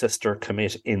and his sister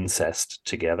commit incest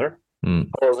together,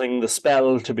 causing the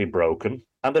spell to be broken,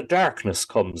 and a darkness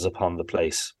comes upon the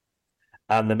place.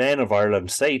 And the men of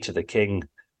Ireland say to the king,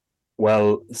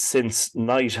 well, since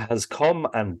night has come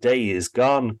and day is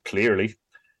gone, clearly,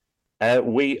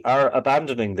 we are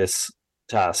abandoning this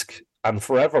task, and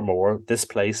forevermore this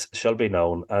place shall be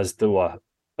known as Dubhadh,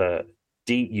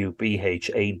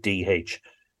 D-U-B-H-A-D-H,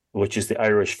 which is the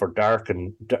Irish for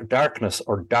darkness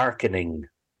or darkening.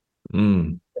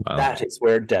 Wow. That is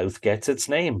where Dowth gets its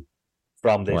name,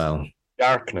 from this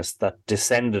darkness that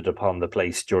descended upon the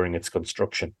place during its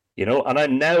construction. And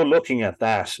I'm now looking at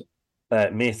that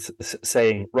myth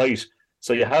saying, right,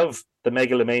 so you have the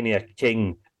megalomaniac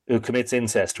king who commits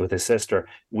incest with his sister.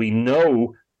 We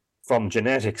know from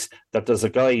genetics that there's a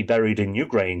guy buried in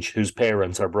Newgrange whose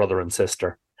parents are brother and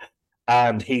sister.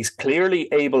 And he's clearly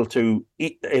able to,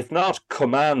 if not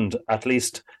command, at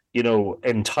least,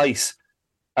 entice,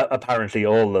 apparently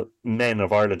all the men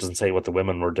of Ireland, doesn't say what the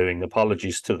women were doing.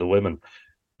 Apologies to the women.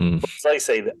 But as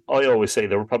I always say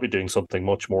they were probably doing something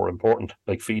much more important,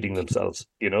 like feeding themselves,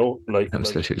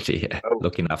 Absolutely, yeah.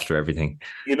 Looking after everything.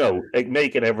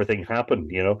 Making everything happen,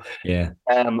 Yeah.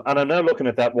 And I'm now looking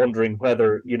at that, wondering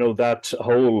whether, that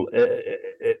whole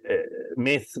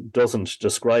myth doesn't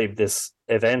describe this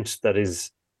event that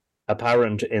is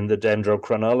apparent in the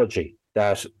dendrochronology,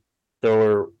 that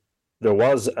there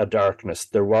was a darkness,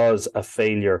 there was a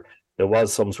failure, there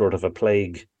was some sort of a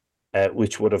plague,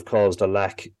 which would have caused a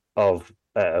lack of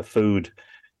food,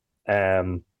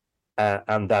 and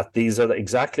that these are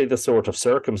exactly the sort of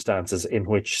circumstances in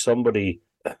which somebody,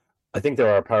 I think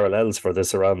there are parallels for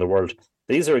this around the world,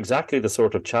 these are exactly the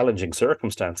sort of challenging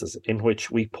circumstances in which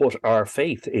we put our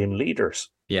faith in leaders.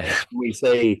 Yeah. We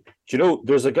say,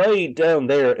 there's a guy down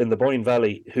there in the Boyne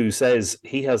Valley who says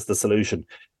he has the solution,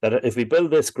 that if we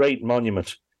build this great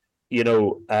monument,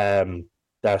 it'll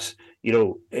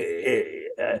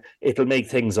make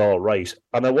things all right.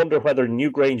 And I wonder whether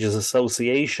Newgrange's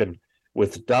association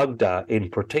with Dagda in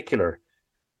particular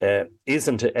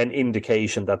isn't an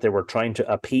indication that they were trying to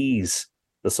appease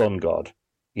the sun god.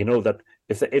 That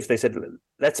if they said,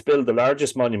 let's build the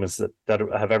largest monuments that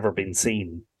have ever been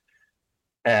seen,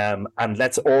 and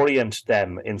let's orient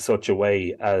them in such a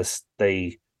way as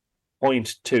they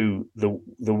point to the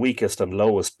weakest and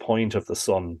lowest point of the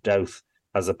sun, Dowth,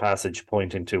 as a passage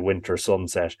pointing to winter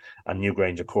sunset. And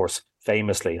Newgrange, of course,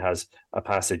 famously has a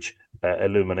passage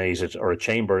illuminated, or a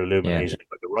chamber illuminated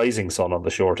by the rising sun on the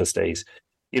shortest days.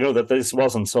 That this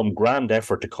wasn't some grand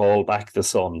effort to call back the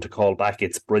sun, to call back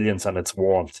its brilliance and its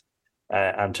warmth,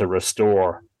 and to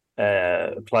restore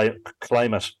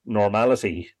climate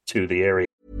normality to the area.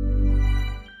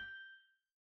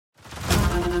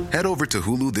 Head over to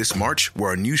Hulu this March, where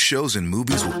our new shows and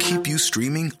movies will keep you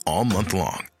streaming all month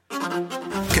long.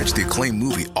 Catch the acclaimed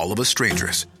movie All of Us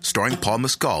Strangers, starring Paul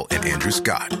Mescal and Andrew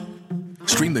Scott.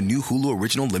 Stream the new Hulu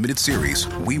original limited series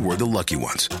We Were the Lucky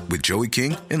Ones with Joey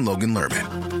King and Logan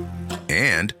Lerman.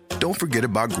 And don't forget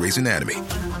about Grey's Anatomy.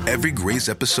 Every Grey's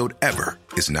episode ever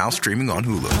is now streaming on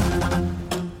Hulu.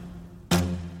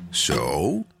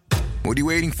 So, what are you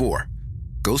waiting for?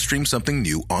 Go stream something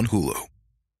new on Hulu.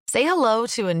 Say hello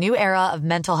to a new era of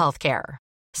mental health care.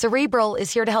 Cerebral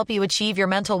is here to help you achieve your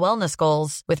mental wellness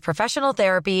goals with professional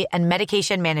therapy and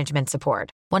medication management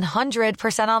support.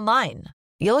 100% online.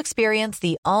 you'll experience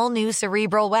the all-new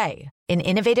Cerebral Way, an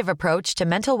innovative approach to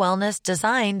mental wellness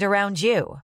designed around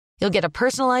you. You'll get a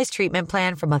personalized treatment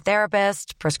plan from a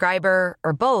therapist, prescriber,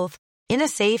 or both in a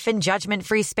safe and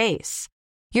judgment-free space.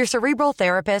 Your Cerebral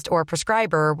therapist or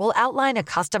prescriber will outline a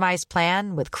customized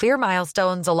plan with clear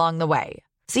milestones along the way,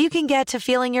 so you can get to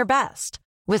feeling your best.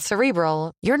 With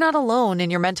Cerebral, you're not alone in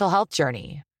your mental health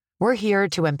journey. We're here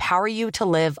to empower you to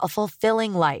live a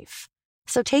fulfilling life.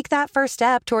 So take that first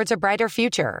step towards a brighter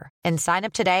future and sign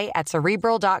up today at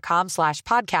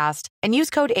Cerebral.com/podcast and use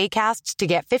code ACAST to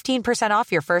get 15%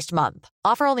 off your first month.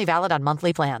 Offer only valid on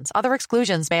monthly plans. Other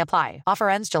exclusions may apply. Offer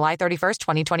ends July 31st,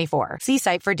 2024. See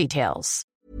site for details.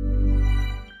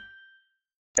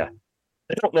 Yeah,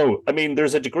 I don't know. I mean,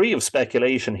 there's a degree of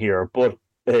speculation here, but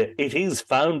it is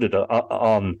founded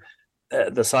on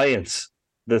the science,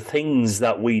 the things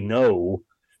that we know.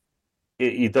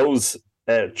 Those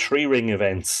tree ring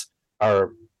events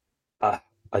are,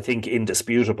 I think,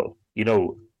 indisputable. You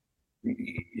know,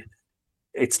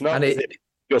 it's not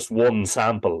just one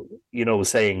sample, you know,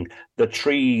 saying the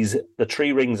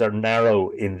tree rings are narrow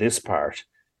in this part.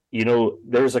 You know,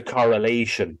 there's a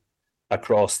correlation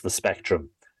across the spectrum.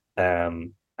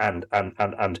 And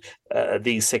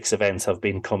these 6 events have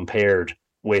been compared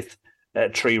with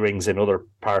tree rings in other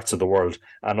parts of the world,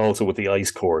 and also with the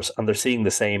ice cores, and they're seeing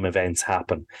the same events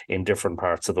happen in different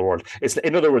parts of the world.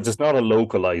 In other words, it's not a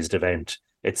localized event.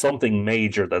 It's something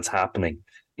major that's happening,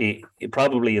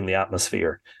 probably in the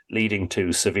atmosphere, leading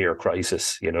to severe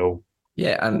crisis, you know.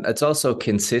 Yeah, and it's also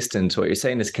consistent. What you're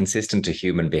saying is consistent to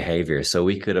human behavior. So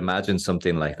we could imagine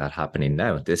something like that happening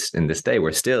now. In this day,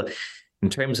 we're still, in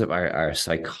terms of our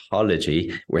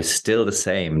psychology, we're still the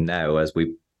same now as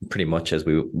we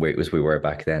were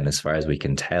back then, as far as we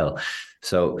can tell.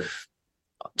 So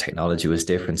technology was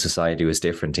different, society was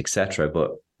different, etc.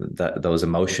 But those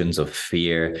emotions of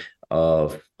fear,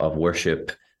 of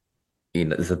worship, you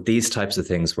know, these types of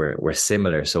things were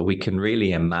similar. So we can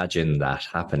really imagine that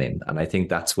happening. And I think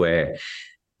that's where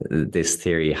this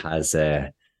theory has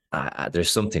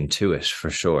there's something to it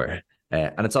for sure.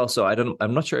 And it's also,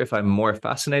 I'm not sure if I'm more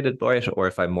fascinated by it or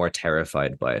if I'm more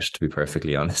terrified by it, to be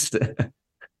perfectly honest.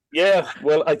 Yeah,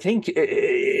 well, I think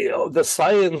the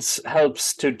science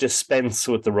helps to dispense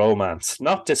with the romance,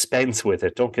 not dispense with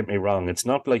it. Don't get me wrong. It's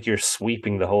not like you're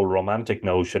sweeping the whole romantic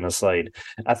notion aside.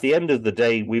 At the end of the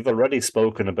day, we've already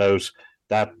spoken about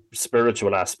that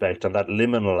spiritual aspect and that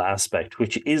liminal aspect,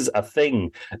 which is a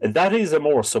thing. That is a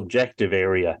more subjective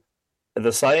area.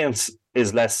 The science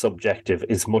is less subjective,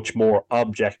 is much more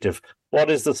objective. What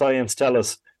does the science tell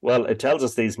us? Well, it tells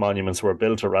us these monuments were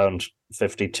built around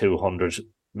 5200,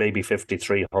 maybe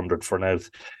 5300 for Nowth.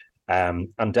 And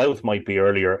Dowth might be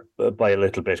earlier by a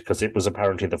little bit, because it was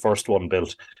apparently the first one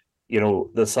built. You know,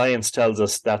 the science tells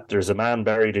us that there's a man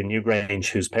buried in Newgrange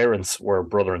whose parents were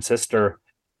brother and sister,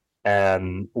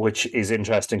 which is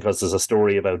interesting because there's a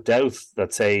story about Dowth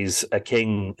that says a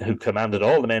king who commanded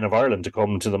all the men of Ireland to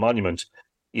come to the monument,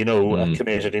 you know,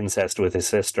 committed incest with his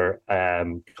sister,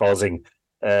 causing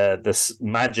this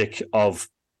magic of,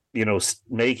 you know,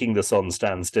 making the sun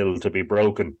stand still to be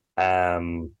broken.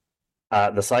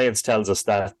 The science tells us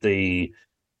that the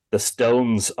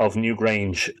stones of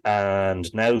Newgrange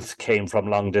and Nowth came from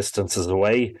long distances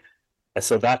away.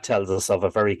 So that tells us of a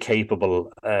very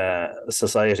capable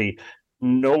society.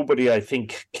 Nobody, I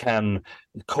think, can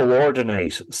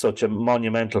coordinate such a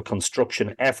monumental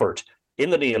construction effort in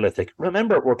the Neolithic.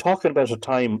 Remember, we're talking about a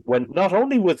time when not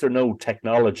only was there no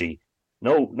technology,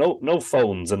 no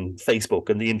phones and Facebook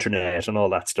and the internet and all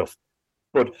that stuff,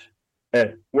 but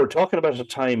we're talking about a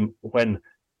time when,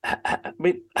 I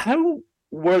mean, how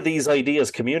were these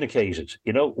ideas communicated?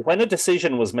 You know, when a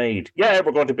decision was made,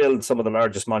 we're going to build some of the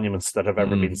largest monuments that have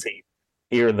ever been seen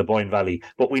here in the Boyne Valley,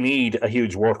 but we need a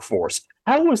huge workforce.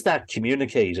 How was that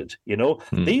communicated? You know,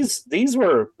 these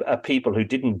were people who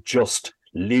didn't just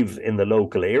live in the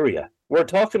local area. We're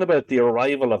talking about the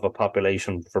arrival of a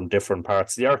population from different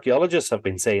parts. The archaeologists have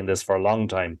been saying this for a long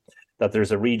time, that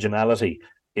there's a regionality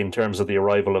in terms of the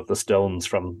arrival of the stones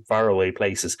from faraway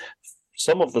places.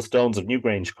 Some of the stones of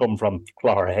Newgrange come from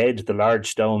Clogherhead, the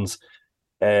large stones.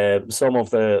 Some of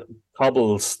the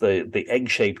cobbles, the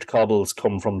egg-shaped cobbles,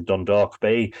 come from Dundalk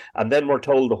Bay. And then we're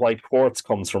told the white quartz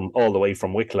comes from all the way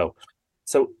from Wicklow.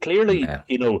 So clearly,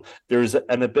 you know, there's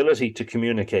an ability to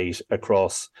communicate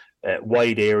across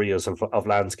wide areas of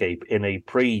landscape in a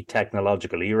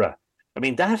pre-technological era. I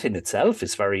mean, that in itself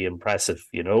is very impressive,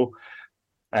 you know.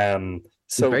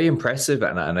 So very impressive,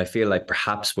 and I feel like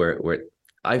perhaps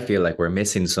I feel like we're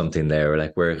missing something there.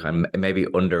 Like I'm maybe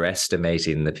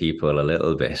underestimating the people a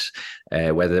little bit,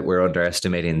 whether we're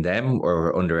underestimating them or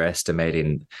we're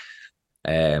underestimating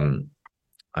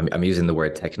I'm using the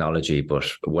word technology, but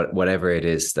whatever it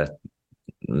is that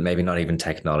maybe not even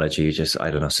technology, just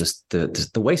I don't know, it's just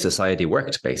the way society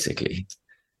worked basically.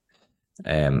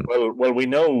 Well, we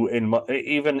know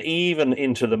even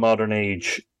into the modern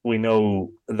age, we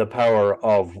know the power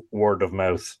of word of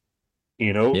mouth.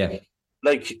 Yeah,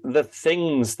 Like the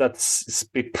things that's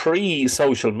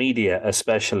pre-social media,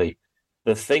 especially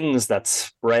the things that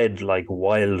spread like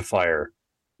wildfire.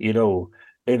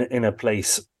 In a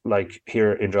place like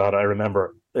here in Drogheda, I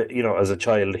remember, as a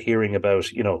child hearing about,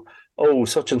 oh,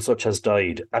 such and such has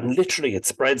died, and literally it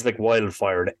spreads like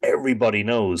wildfire, and everybody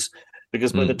knows.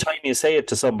 Because by the time you say it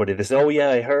to somebody, they say, "Oh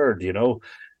yeah, I heard." Now,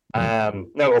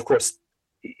 of course,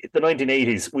 the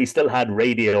 1980s, we still had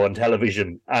radio and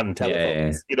television and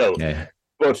telephones. yeah.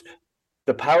 But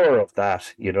the power of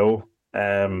that,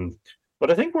 but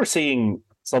I think we're seeing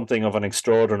something of an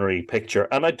extraordinary picture,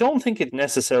 and I don't think it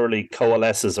necessarily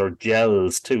coalesces or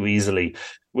gels too easily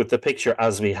with the picture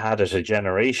as we had it a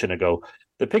generation ago.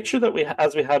 The picture that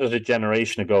as we had it a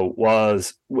generation ago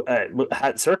was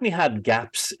certainly had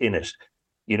gaps in it.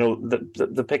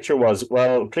 The picture was,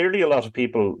 well, clearly a lot of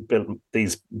people built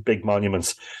these big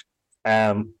monuments.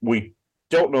 We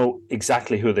don't know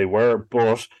exactly who they were,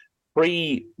 but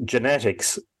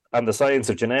pre-genetics and the science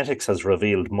of genetics has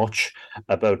revealed much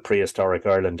about prehistoric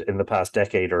Ireland in the past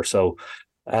decade or so.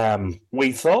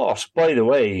 We thought, by the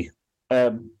way,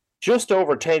 just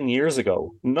over 10 years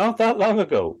ago, not that long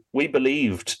ago, we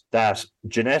believed that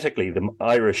genetically the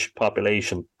Irish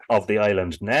population of the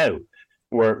island now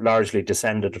were largely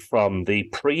descended from the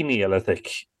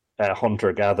pre-Neolithic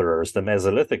hunter-gatherers, the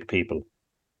Mesolithic people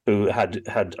who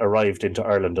had arrived into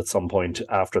Ireland at some point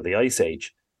after the Ice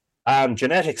Age. And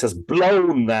genetics has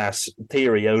blown that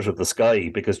theory out of the sky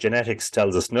because genetics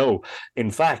tells us no.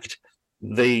 In fact,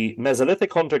 the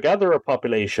Mesolithic hunter-gatherer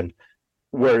population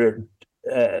were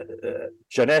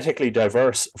genetically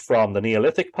diverse from the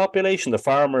Neolithic population, the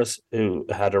farmers who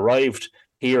had arrived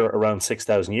here around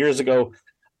 6,000 years ago,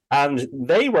 and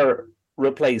they were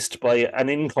replaced by an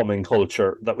incoming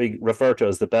culture that we refer to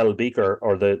as the Bell Beaker,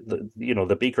 or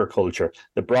the Beaker culture,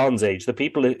 the Bronze Age, the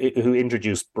people who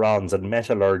introduced bronze and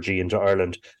metallurgy into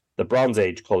Ireland, the Bronze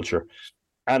Age culture.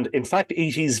 And in fact,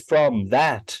 it is from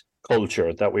that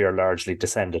culture that we are largely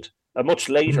descended, much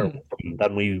later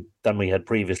than we had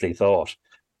previously thought.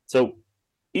 So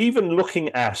even looking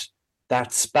at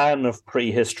that span of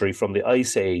prehistory from the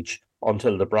Ice Age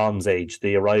until the Bronze Age,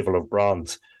 the arrival of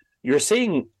bronze, you're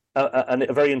seeing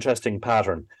a very interesting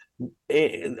pattern.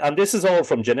 And this is all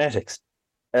from genetics.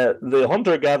 The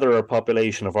hunter-gatherer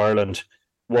population of Ireland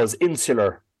was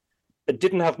insular. It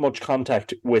didn't have much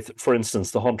contact with, for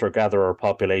instance, the hunter-gatherer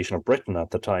population of Britain at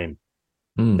the time.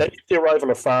 Then the arrival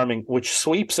of farming, which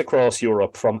sweeps across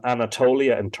Europe from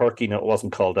Anatolia and Turkey. Now, it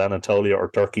wasn't called Anatolia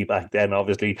or Turkey back then,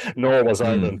 obviously, nor was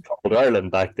Ireland called Ireland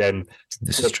back then.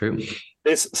 This is true.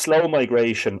 This slow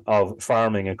migration of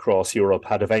farming across Europe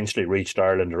had eventually reached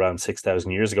Ireland around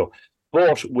 6,000 years ago,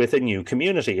 but with a new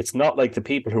community. It's not like the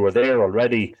people who were there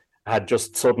already had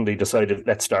just suddenly decided,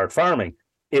 let's start farming.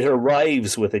 It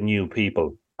arrives with a new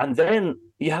people. And then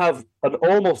you have an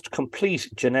almost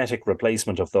complete genetic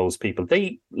replacement of those people.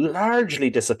 They largely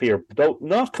disappear, though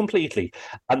not completely.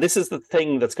 And this is the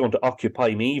thing that's going to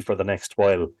occupy me for the next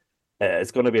while. It's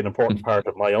going to be an important part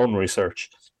of my own research,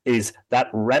 is that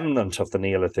remnant of the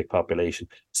Neolithic population.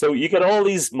 So you get all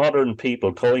these modern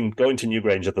people going to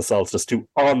Newgrange at the solstice to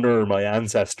honour my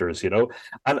ancestors,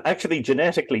 And actually,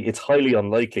 genetically, it's highly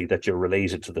unlikely that you're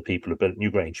related to the people who built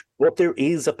Newgrange. But there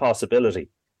is a possibility.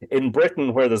 In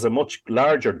Britain, where there's a much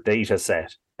larger data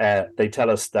set, they tell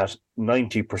us that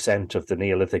 90% of the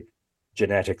Neolithic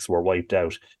genetics were wiped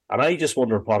out. And I just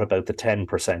wonder, what about the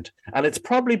 10%? And it's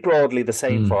probably broadly the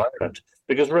same for Ireland.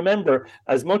 Because remember,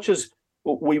 as much as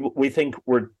we think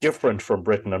we're different from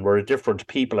Britain and we're a different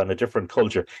people and a different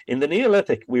culture, in the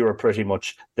Neolithic, we were pretty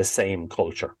much the same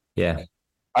culture. Yeah.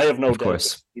 I have no doubt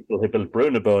that people who built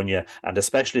Brunabonia, and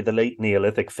especially the late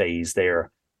Neolithic phase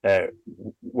there,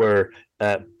 were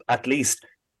at least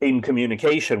in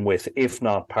communication with, if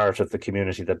not part of the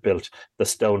community that built the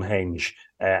Stonehenge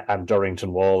and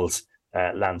Durrington Walls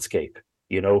landscape,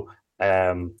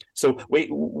 So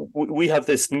we have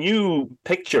this new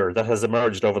picture that has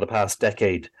emerged over the past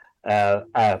decade,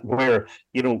 where,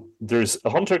 there's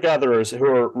hunter-gatherers who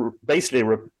are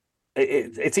basically,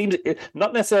 it seems,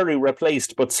 not necessarily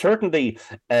replaced, but certainly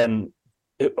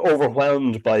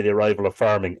overwhelmed by the arrival of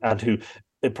farming, and who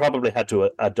it probably had to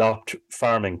adopt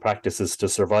farming practices to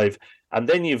survive. And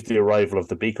then you have the arrival of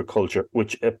the Beaker culture,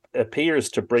 which appears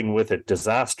to bring with it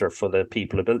disaster for the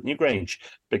people who built Newgrange,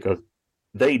 because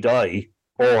they die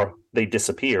or they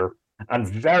disappear, And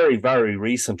very, very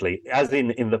recently, as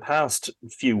in the past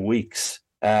few weeks,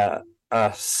 a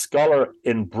scholar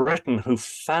in Britain who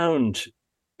found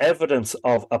evidence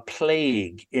of a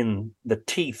plague in the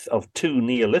teeth of two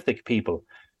Neolithic people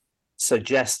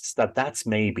suggests that that's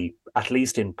maybe, at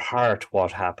least in part,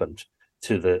 what happened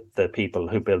to the people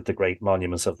who built the great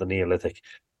monuments of the Neolithic.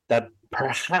 That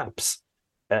perhaps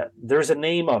there's a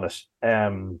name on it.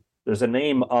 There's a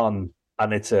name on,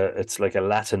 and it's like a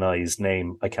Latinized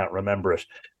name. I can't remember it,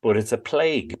 but it's a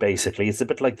plague, basically. It's a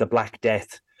bit like the Black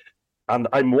Death. And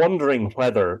I'm wondering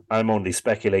whether, I'm only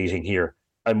speculating here,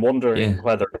 I'm wondering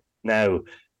whether now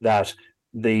that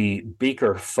the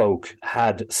Beaker folk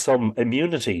had some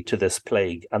immunity to this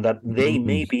plague and that they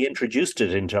maybe introduced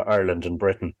it into Ireland and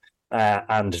Britain,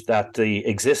 and that the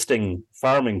existing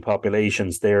farming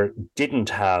populations there didn't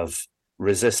have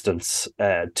resistance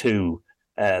to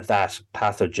that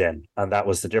pathogen. And that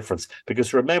was the difference.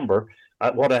 Because remember,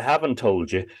 what I haven't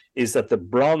told you is that the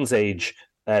Bronze Age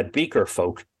Beaker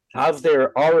folk have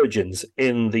their origins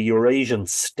in the Eurasian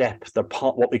steppe,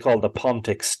 what we call the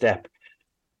Pontic steppe.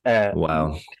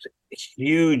 Wow.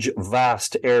 Huge,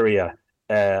 vast area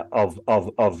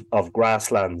of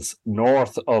grasslands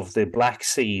north of the Black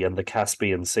Sea and the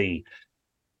Caspian Sea.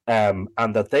 And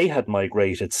that they had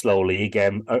migrated slowly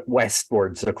again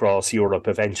westwards across Europe,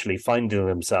 eventually finding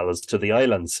themselves to the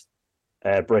islands,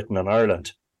 Britain and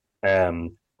Ireland.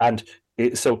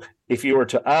 So if you were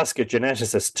to ask a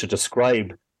geneticist to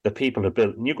describe the people who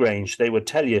built Newgrange, they would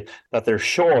tell you that they're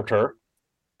shorter,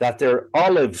 that they're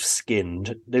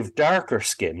olive-skinned, they've darker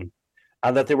skin,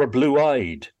 and that they were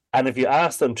blue-eyed. And if you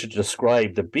ask them to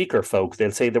describe the Beaker folk, they'll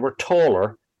say they were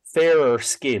taller,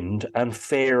 fairer-skinned, and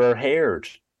fairer-haired.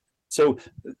 So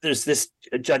there's this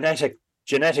genetic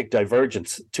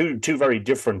divergence, two very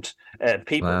different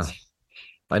people. Wow.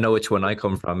 I know which one I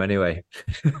come from anyway.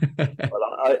 Well,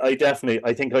 I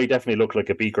think I definitely look like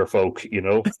a Beaker folk, you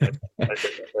know.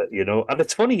 And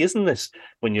it's funny, isn't it,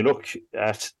 when you look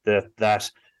at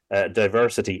that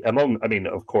diversity among, I mean,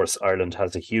 of course, Ireland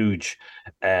has a huge,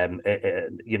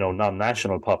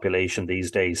 non-national population these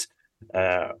days.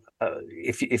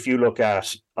 If you look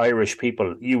at Irish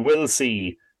people, you will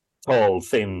see tall,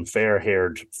 thin,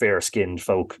 fair-haired, fair-skinned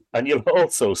folk, and you'll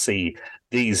also see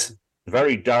these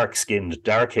very dark-skinned,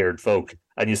 dark-haired folk,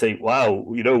 and you say, "Wow,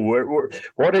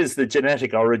 what is the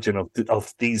genetic origin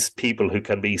of these people who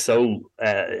can be so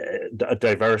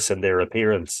diverse in their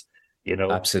appearance?" You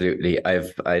know, absolutely.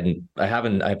 I've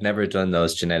never done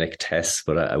those genetic tests,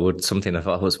 but I would, something I've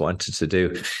always wanted to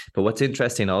do. But what's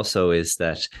interesting also is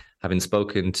that, having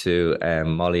spoken to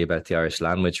Molly about the Irish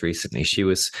language recently, she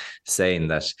was saying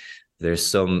that there's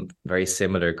some very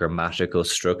similar grammatical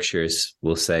structures,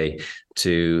 we'll say,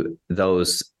 to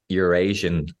those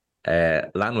Eurasian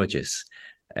languages,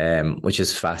 which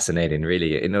is fascinating,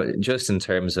 really. Just in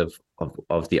terms of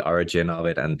the origin of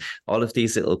it and all of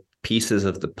these little pieces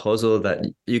of the puzzle that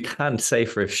you can't say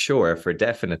for sure, for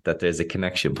definite, that there's a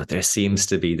connection, but there seems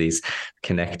to be these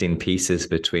connecting pieces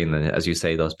between, as you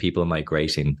say, those people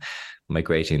migrating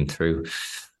through.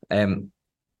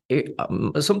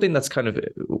 Something that's kind of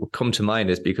come to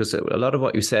mind is because a lot of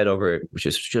what you said over, which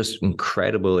is just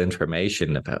incredible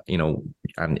information about,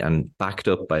 and backed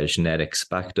up by genetics,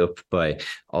 backed up by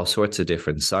all sorts of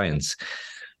different science.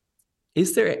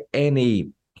 Is there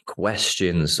any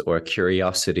questions or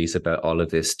curiosities about all of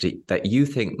this that you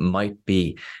think we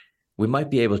might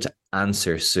be able to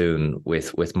answer soon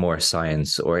with more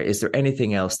science? Or is there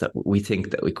anything else that we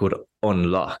think that we could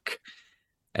unlock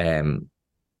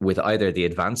with either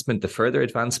the further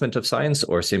advancement of science,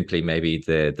 or simply maybe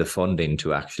the funding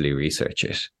to actually research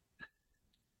it?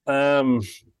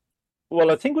 Well,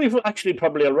 I think we've actually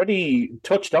probably already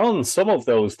touched on some of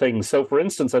those things. So, for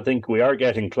instance, I think we are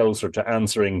getting closer to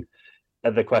answering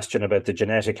the question about the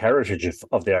genetic heritage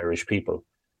of the Irish people.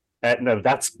 Now,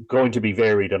 that's going to be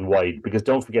varied and wide, because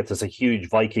don't forget there's a huge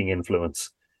Viking influence,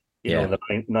 in the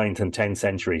 9th and 10th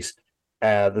centuries.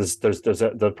 There's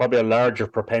probably a larger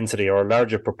propensity or a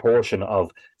larger proportion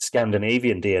of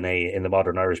Scandinavian DNA in the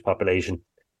modern Irish population,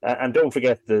 and don't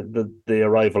forget the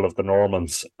arrival of the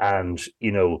Normans and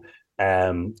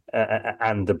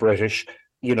the British,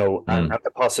 and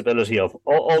the possibility of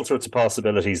all sorts of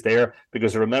possibilities there.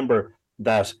 Because remember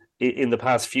that in the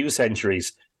past few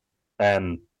centuries,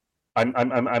 I'm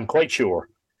quite sure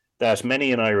that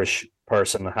many an Irish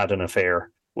person had an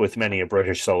affair with many a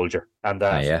British soldier, and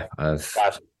that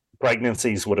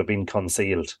pregnancies would have been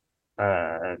concealed.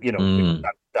 That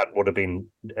would have been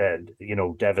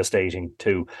devastating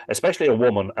to especially a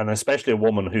woman, and especially a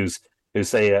woman who's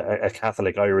say a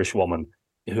Catholic Irish woman,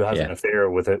 who has an affair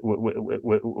with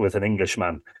an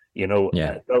Englishman.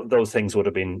 Those things would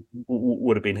have been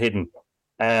hidden.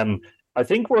 I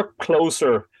think we're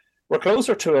closer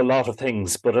to a lot of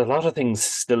things, but a lot of things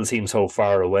still seem so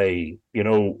far away.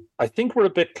 I think we're a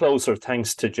bit closer,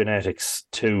 thanks to genetics,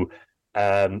 to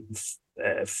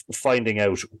finding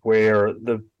out where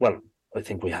I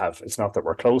think we have. It's not that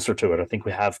we're closer to it. I think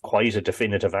we have quite a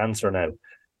definitive answer now,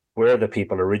 where the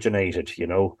people originated.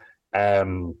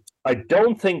 I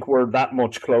don't think we're that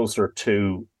much closer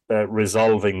to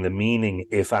resolving the meaning,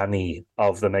 if any,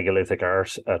 of the megalithic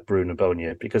art at Brú na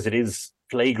Bóinne, because it is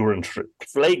flagrant.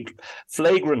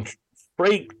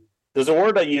 There's a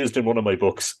word I used in one of my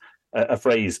books, a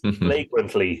phrase,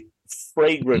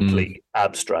 flagrantly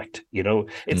abstract.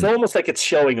 It's almost like it's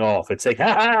showing off. It's like,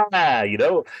 ha ha,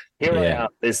 here I am,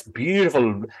 this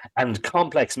beautiful and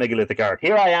complex megalithic art.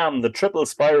 Here I am, the triple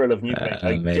spiral of Newgrange.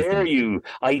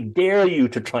 I dare you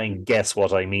to try and guess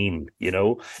what I mean.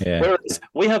 Whereas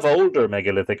we have older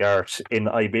megalithic art in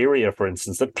Iberia, for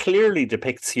instance, that clearly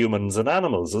depicts humans and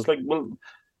animals. It's like, well,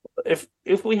 if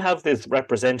we have this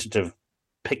representative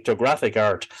pictographic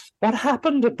art, what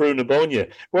happened at Brú na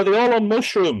Bóinne? Were they all on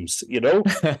mushrooms?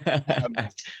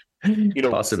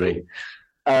 Possibly.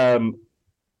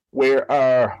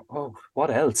 What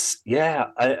else? Yeah,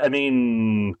 I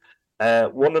mean,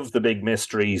 one of the big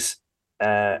mysteries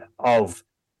of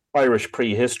Irish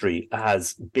prehistory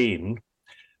has been,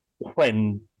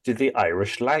 when did the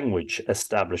Irish language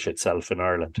establish itself in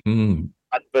Ireland? And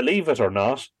believe it or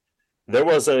not, there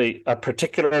was a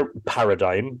particular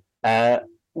paradigm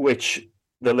which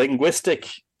the linguistic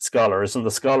scholars and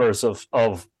the scholars of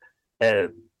Old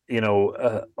and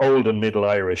Middle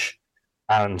Irish,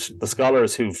 and the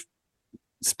scholars who've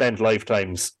spent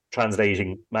lifetimes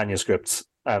translating manuscripts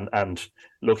and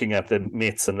looking at the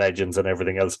myths and legends and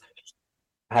everything else,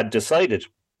 had decided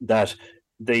that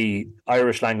the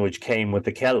Irish language came with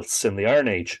the Celts in the Iron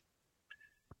Age.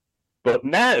 But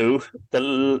now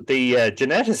the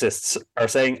geneticists are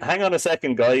saying, hang on a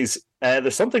second, guys,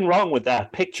 there's something wrong with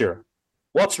that picture.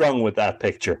 What's wrong with that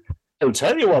picture? I'll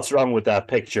tell you what's wrong with that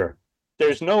picture.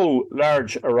 There's no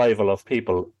large arrival of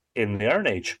people in the Iron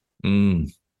Age.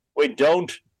 We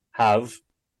don't have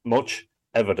much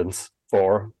evidence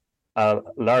for a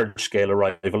large-scale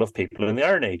arrival of people in the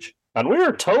Iron Age. And we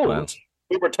were told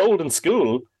in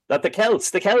school that the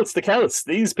Celts,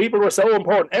 these people were so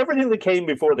important. Everything that came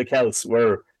before the Celts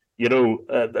were,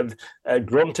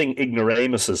 grunting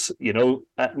ignoramuses,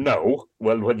 no.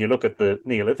 Well, when you look at the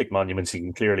Neolithic monuments, you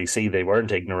can clearly see they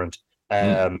weren't ignorant.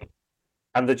 And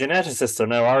the geneticists are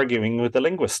now arguing with the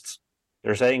linguists.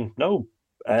 They're saying, no,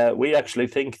 we actually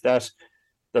think that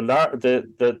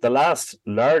the last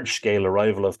large-scale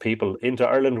arrival of people into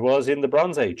Ireland was in the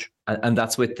Bronze Age. And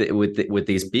that's with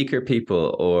these Beaker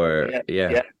people, or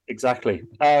yeah, exactly.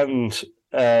 And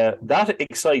that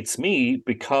excites me,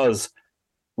 because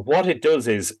what it does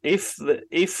is, if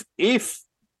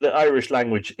the Irish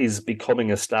language is becoming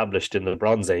established in the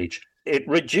Bronze Age, it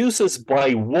reduces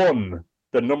by one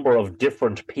the number of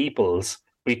different peoples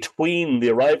between the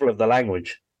arrival of the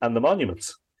language and the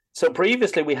monuments. So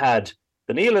previously we had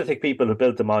the Neolithic people who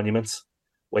built the monuments,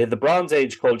 we had the Bronze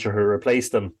Age culture who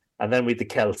replaced them, and then we had the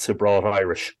Celts who brought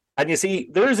Irish. And you see,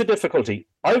 there is a difficulty.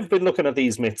 I've been looking at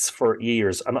these myths for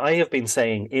years, and I have been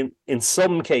saying in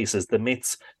some cases the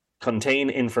myths contain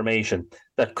information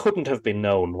that couldn't have been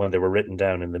known when they were written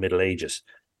down in the Middle Ages.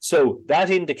 So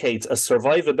that indicates a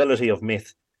survivability of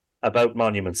myth about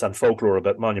monuments and folklore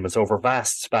about monuments over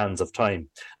vast spans of time.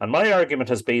 And my argument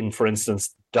has been, for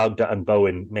instance, Dagda and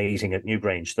Bowen mating at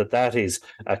Newgrange, that is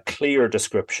a clear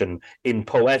description in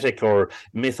poetic or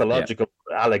mythological,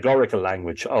 allegorical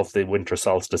language of the winter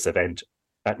solstice event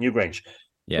at Newgrange.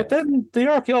 But then the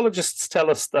archaeologists tell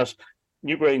us that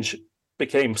Newgrange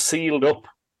became sealed up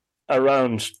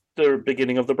around the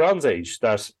beginning of the Bronze Age,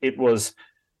 that it was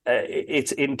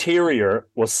its interior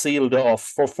was sealed off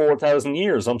for 4,000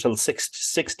 years until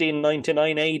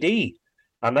 1699 AD.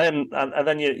 And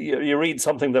then you read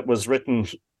something that was written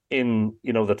in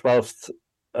the 12th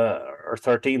or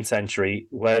 13th century,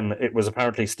 when it was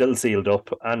apparently still sealed up,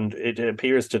 and it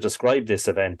appears to describe this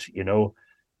event,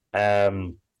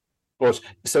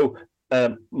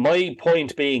 my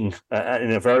point being,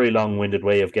 in a very long-winded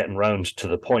way of getting round to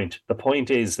the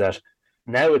point is that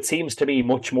now it seems to me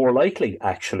much more likely,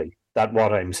 actually, that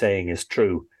what I'm saying is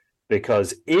true.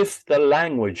 Because if the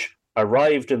language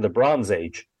arrived in the Bronze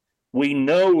Age, we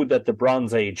know that the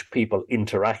Bronze Age people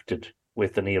interacted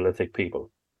with the Neolithic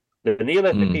people. The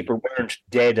Neolithic people weren't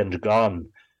dead and gone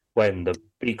when the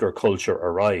Beaker culture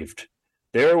arrived.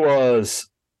 There was...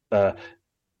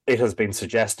 it has been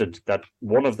suggested that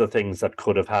one of the things that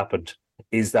could have happened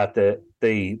is that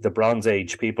the Bronze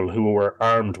Age people who were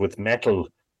armed with metal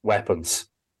weapons,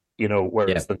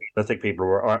 whereas the Neolithic people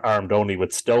were armed only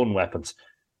with stone weapons,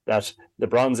 that the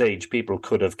Bronze Age people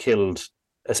could have killed,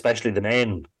 especially the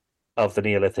men of the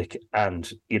Neolithic,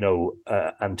 and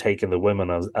and taken the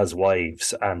women as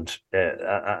wives, and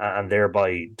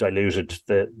thereby diluted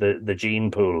the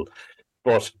gene pool.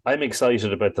 But I'm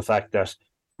excited about the fact that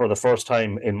for the first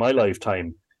time in my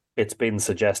lifetime, it's been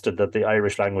suggested that the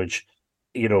Irish language,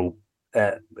 I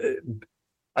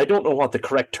don't know what the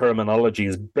correct terminology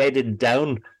is, bedded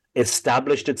down,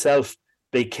 established itself,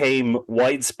 became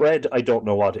widespread. I don't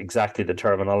know what exactly the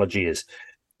terminology is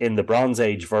in the Bronze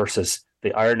Age versus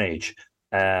the Iron Age.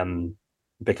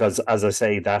 Because, as I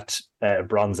say, that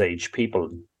Bronze Age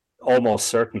people almost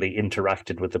certainly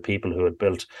interacted with the people who had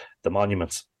built the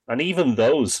monuments. And even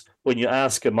those, when you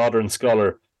ask a modern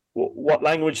scholar, what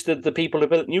language did the people who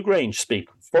built Newgrange speak?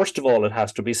 First of all, it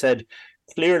has to be said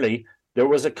clearly there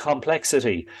was a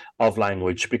complexity of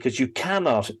language, because you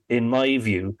cannot, in my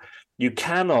view,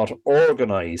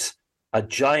 organize a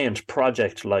giant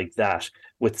project like that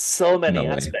with so many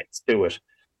aspects to it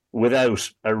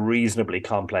without a reasonably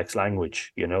complex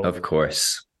language, Of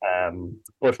course.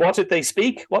 But what did they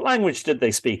speak? What language did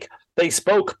they speak? They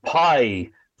spoke Pi,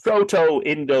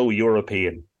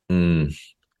 Proto-Indo-European.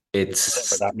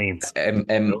 It's whatever that means.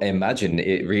 Imagine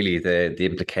it really, the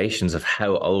implications of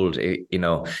how old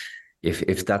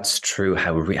if that's true,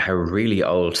 how really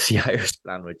old the Irish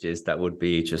language is. That would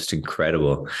be just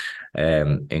incredible.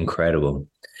 Incredible.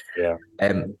 Yeah.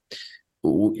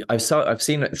 I've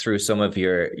seen it through some of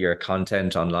your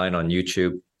content online on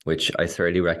YouTube, which I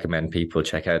thoroughly recommend people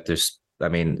check out.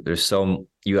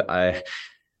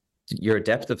 Your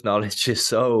depth of knowledge is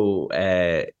so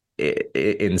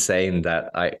insane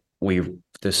that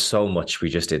there's so much we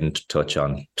just didn't touch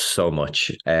on, so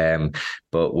much.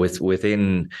 But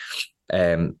within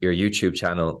your YouTube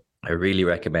channel, I really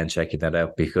recommend checking that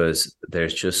out, because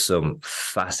there's just some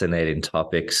fascinating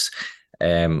topics,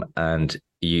 and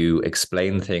you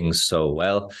explain things so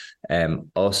well.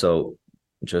 Also,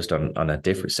 just on a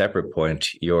separate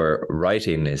point, your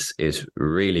writing is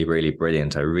really, really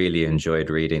brilliant. I really enjoyed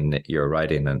reading your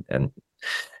writing, and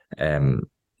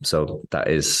so that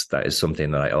is something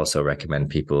that I also recommend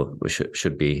people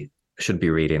should be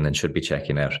reading and should be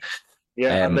checking out.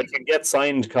 Yeah, and they can get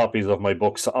signed copies of my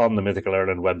books on the Mythical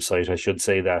Ireland website. I should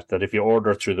say that if you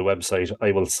order through the website,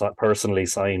 I will personally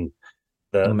sign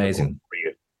the amazing book for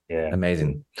you. Yeah,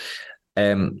 amazing.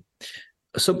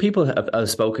 Some people have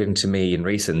spoken to me in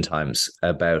recent times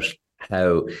about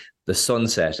how the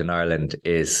sunset in Ireland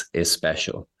is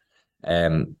special,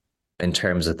 in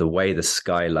terms of the way the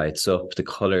sky lights up, the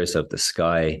colours of the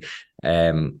sky,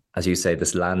 as you say,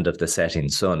 this land of the setting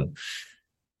sun.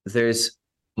 There's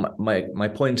my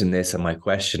point in this, and my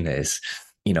question is,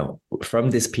 from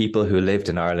these people who lived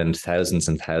in Ireland thousands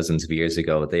and thousands of years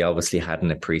ago, they obviously had an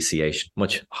appreciation,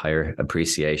 much higher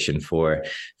appreciation for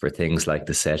things like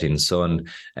the setting sun,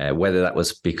 whether that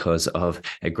was because of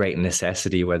a great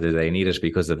necessity, whether they needed it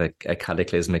because of a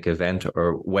cataclysmic event,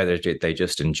 or whether they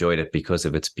just enjoyed it because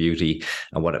of its beauty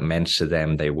and what it meant to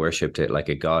them. They worshipped it like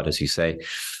a god, as you say.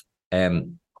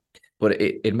 But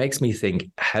it makes me think,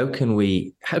 how can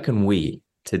we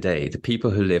today, the people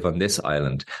who live on this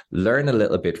island, learn a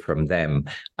little bit from them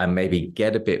and maybe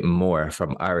get a bit more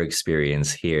from our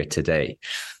experience here today?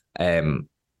 What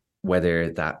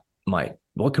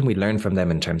can we learn from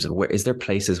them in terms of is there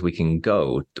places we can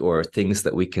go, or things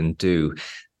that we can do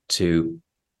to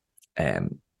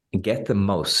get the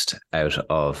most out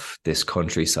of this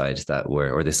countryside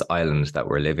or this island that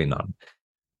we're living on?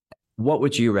 What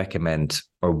would you recommend,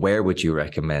 or where would you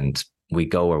recommend we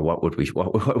go, or what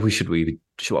should we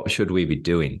be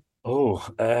doing? Well,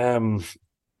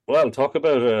 talk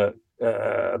about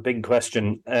a big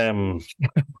question. And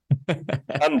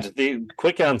the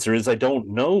quick answer is I don't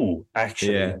know,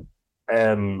 actually.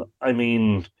 Yeah.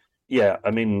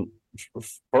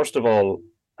 First of all,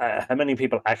 how many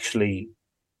people actually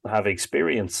have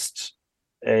experienced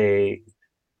the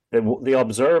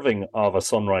observing of a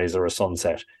sunrise or a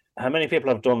sunset? How many people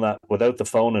have done that without the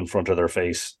phone in front of their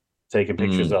face, taking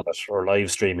pictures of it, or live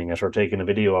streaming it, or taking a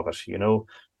video of it?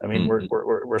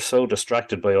 We're so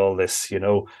distracted by all this,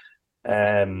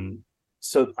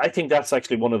 So I think that's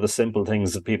actually one of the simple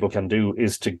things that people can do,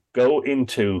 is to go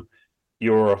into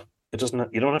you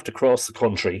don't have to cross the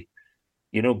country,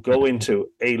 go into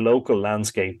a local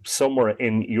landscape somewhere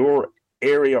in your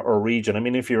area or region.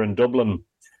 If you're in Dublin,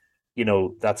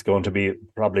 that's going to be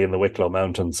probably in the Wicklow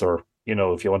Mountains, or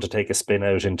if you want to take a spin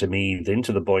out into Meath,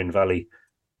 into the Boyne Valley,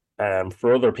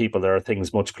 For other people, there are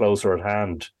things much closer at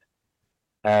hand.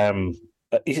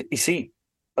 You see,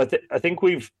 I think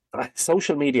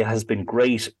social media has been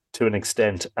great to an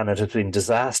extent, and it has been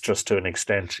disastrous to an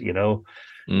extent.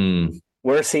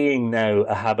 We're seeing now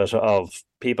a habit of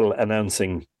people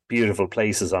announcing beautiful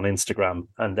places on Instagram,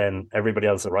 and then everybody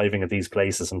else arriving at these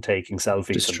places and taking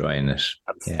selfies, destroying it,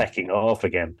 and fecking off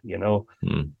again.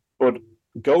 But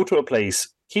go to a place,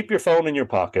 keep your phone in your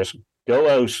pocket, go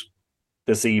out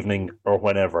this evening or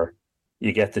whenever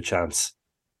you get the chance,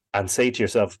 and say to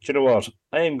yourself, do you know what?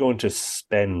 I am going to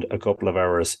spend a couple of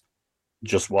hours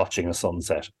just watching a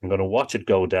sunset. I'm going to watch it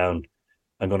go down.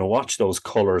 I'm going to watch those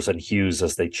colours and hues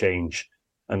as they change.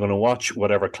 I'm going to watch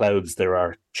whatever clouds there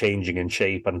are changing in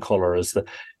shape and colour.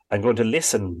 I'm going to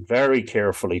listen very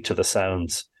carefully to the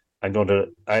sounds. I'm going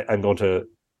to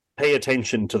pay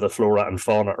attention to the flora and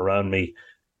fauna around me.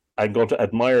 I'm going to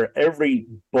admire every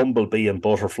bumblebee and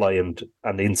butterfly and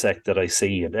insect that I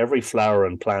see, and every flower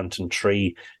and plant and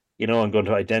tree. I'm going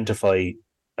to identify,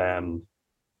 or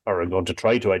I'm going to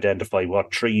try to identify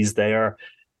what trees they are.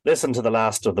 Listen to the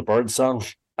last of the bird song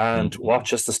and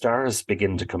watch as the stars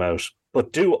begin to come out.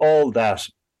 But do all that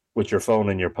with your phone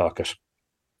in your pocket,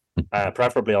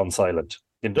 preferably on silent.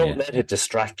 And don't let it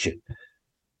distract you.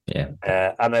 Yeah.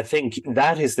 And I think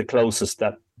that is the closest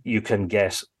that you can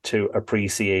get to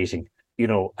appreciating,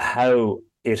 how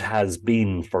it has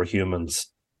been for humans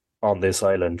on this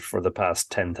island for the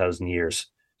past 10,000 years.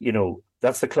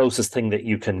 That's the closest thing that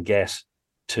you can get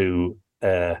to,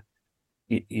 an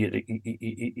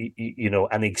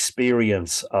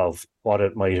experience of what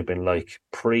it might have been like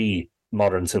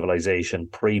pre-modern civilization,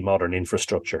 pre-modern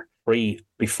infrastructure,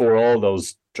 before all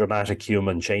those dramatic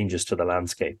human changes to the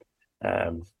landscape.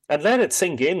 And let it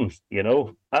sink in,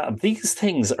 these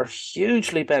things are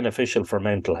hugely beneficial for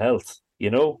mental health,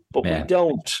 but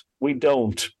we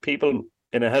don't. People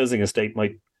in a housing estate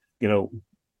might,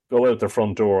 go out their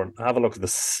front door and have a look at the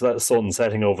sun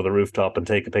setting over the rooftop and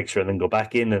take a picture and then go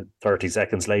back in 30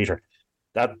 seconds later.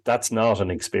 That's not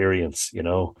an experience,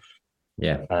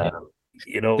 Yeah.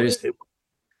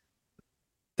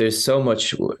 There's so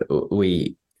much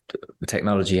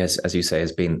technology has, as you say,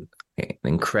 has been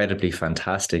incredibly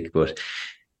fantastic, but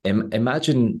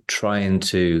imagine trying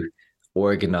to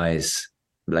organize,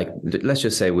 like, let's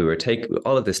just say we were taking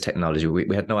all of this technology,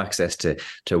 we had no access to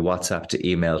WhatsApp, to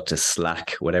email, to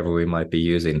Slack, whatever we might be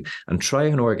using, and try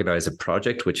and organize a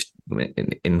project which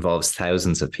involves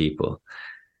thousands of people.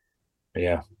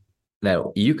 Yeah.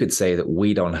 Now, you could say that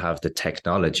we don't have the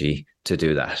technology to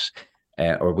do that.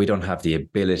 Or we don't have the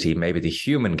ability, maybe the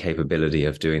human capability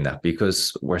of doing that,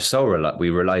 because we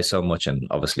rely so much, and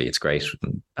obviously it's great,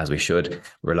 as we should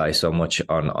rely so much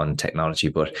on technology.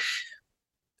 But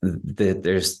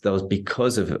there's those,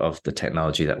 because of the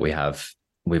technology that we have,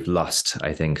 we've lost,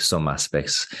 I think, some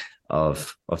aspects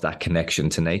of that connection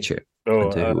to nature,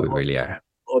 and to who we really are.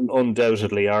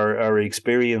 Undoubtedly, our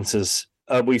experiences.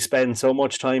 We spend so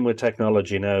much time with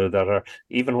technology now that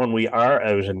even when we are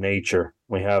out in nature,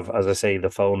 we have, as I say, the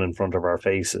phone in front of our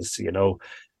faces,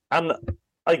 And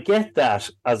I get that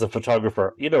as a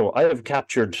photographer. I have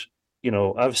captured,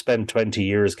 I've spent 20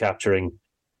 years capturing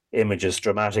images,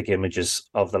 dramatic images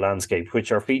of the landscape,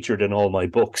 which are featured in all my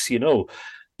books,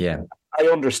 Yeah. I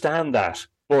understand that.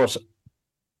 But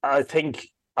I think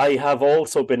I have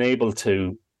also been able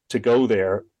to go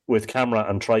there with camera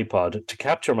and tripod to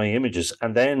capture my images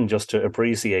and then just to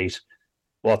appreciate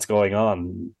what's going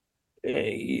on.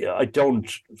 I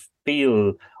don't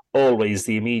feel always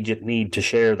the immediate need to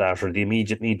share that or the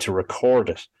immediate need to record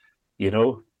it.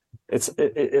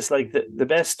 It's like the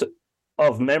best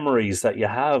of memories that you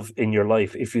have in your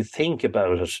life, if you think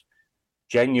about it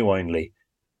genuinely.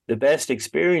 The best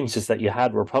experiences that you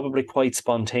had were probably quite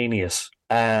spontaneous,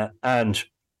 and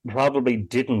probably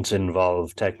didn't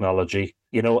involve technology,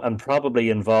 and probably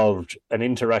involved an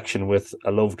interaction with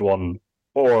a loved one,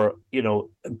 or,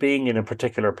 being in a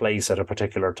particular place at a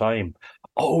particular time.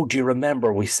 Oh, do you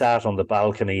remember we sat on the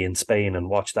balcony in Spain and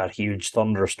watched that huge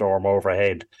thunderstorm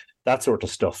overhead? That sort of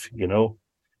stuff,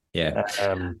 Yeah.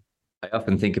 I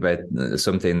often think about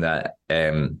something that,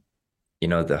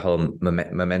 the whole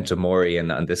memento mori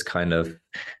and this kind of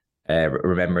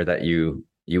remember that you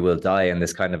will die, and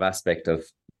this kind of aspect of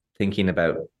thinking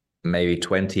about maybe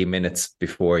 20 minutes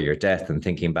before your death and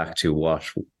thinking back to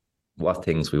what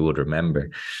things we would remember.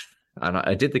 And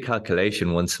I did the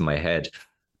calculation once in my head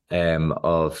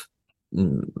of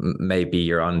maybe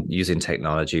you're on using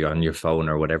technology on your phone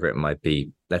or whatever it might be,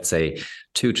 let's say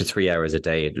 2 to 3 hours a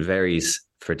day. It varies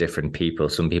for different people.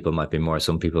 Some people might be more,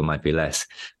 some people might be less.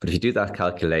 But if you do that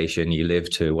calculation, you live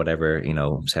to whatever,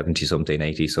 70 something,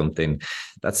 80 something,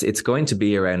 it's going to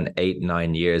be around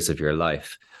 8-9 years of your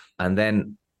life. And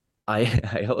then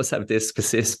I always have this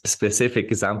specific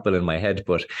example in my head,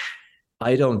 but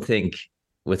I don't think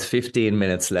with 15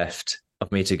 minutes left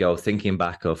of me to go, thinking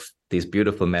back of these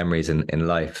beautiful memories in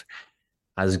life,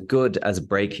 as good as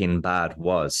Breaking Bad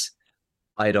was,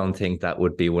 I don't think that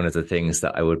would be one of the things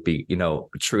that I would be,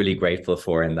 truly grateful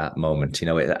for in that moment.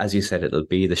 As you said, it'll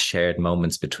be the shared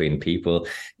moments between people.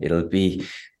 It'll be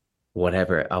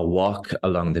whatever, a walk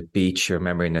along the beach, you're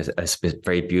remembering a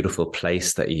very beautiful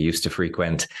place that you used to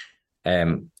frequent.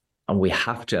 And I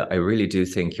really do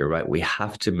think you're right. We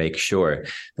have to make sure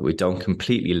that we don't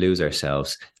completely lose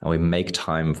ourselves, and we make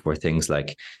time for things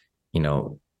like,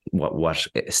 what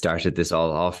started this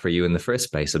all off for you in the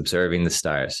first place, observing the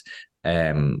stars,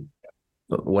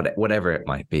 whatever it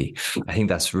might be. I think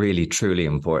that's really, truly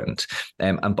important.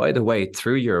 And by the way,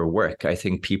 through your work, I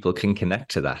think people can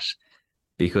connect to that,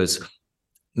 because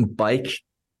by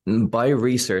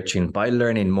researching, by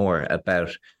learning more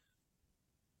about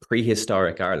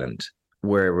prehistoric Ireland,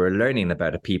 where we're learning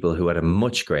about a people who had a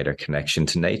much greater connection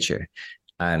to nature,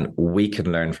 and we can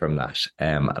learn from that.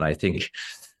 And I think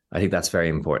that's very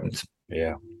important.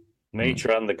 Yeah,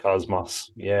 nature and the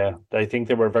cosmos. Yeah, I think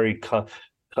they were very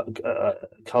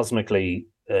cosmically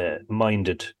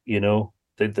minded. Yeah,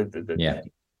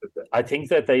 I think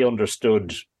that they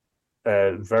understood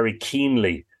very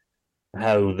keenly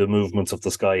how the movements of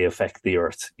the sky affect the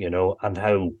earth. And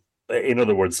how, in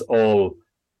other words,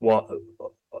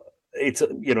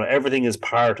 everything is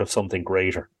part of something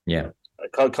greater. Yeah.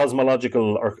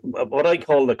 Cosmological, or what I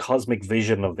call the cosmic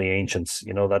vision of the ancients,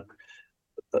 that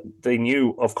they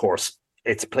knew, of course,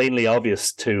 it's plainly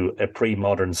obvious to a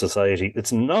pre-modern society.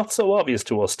 It's not so obvious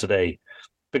to us today,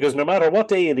 because no matter what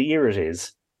day of the year it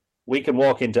is, we can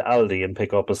walk into Aldi and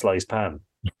pick up a sliced pan,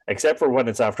 except for when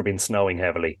it's after been snowing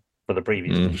heavily for the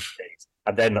previous days.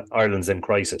 And then Ireland's in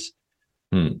crisis.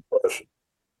 But,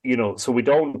 so we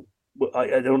don't,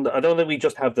 I don't think we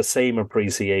just have the same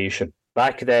appreciation.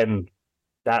 Back then,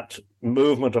 that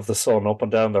movement of the sun up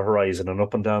and down the horizon and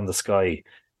up and down the sky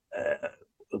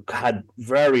had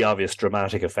very obvious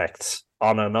dramatic effects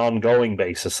on an ongoing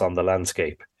basis on the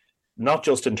landscape, not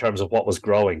just in terms of what was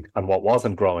growing and what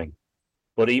wasn't growing,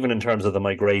 but even in terms of the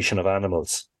migration of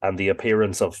animals and the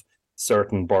appearance of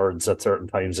certain birds at certain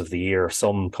times of the year,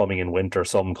 some coming in winter,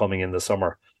 some coming in the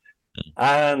summer.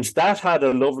 And that had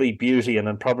a lovely beauty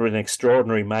and probably an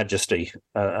extraordinary majesty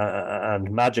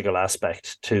and magical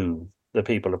aspect to the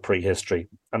people of prehistory.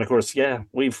 And of course,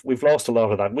 we've lost a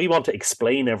lot of that. We want to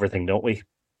explain everything, don't we?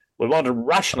 We want a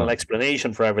rational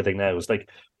explanation for everything now. It's like,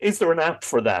 is there an app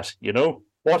for that?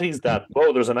 What is that?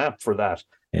 Oh, there's an app for that.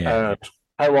 Yeah.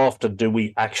 How often do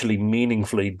we actually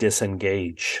meaningfully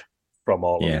disengage from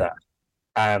all of that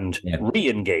and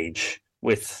re-engage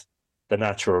with the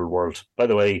natural world? By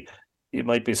the way, you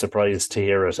might be surprised to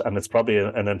hear it, and it's probably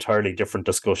an entirely different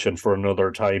discussion for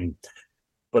another time,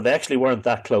 but they actually weren't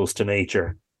that close to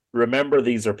nature. Remember,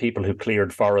 these are people who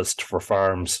cleared forest for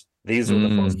farms. These are the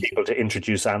first people to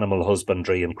introduce animal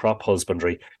husbandry and crop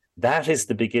husbandry. That is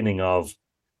the beginning of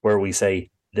where we say,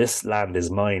 this land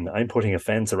is mine. I'm putting a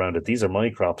fence around it. These are my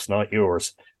crops, not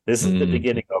yours. This is the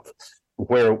beginning of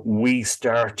where we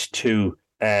start to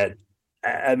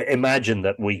imagine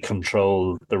that we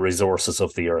control the resources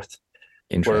of the earth.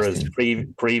 Whereas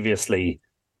previously,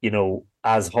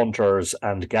 as hunters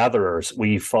and gatherers,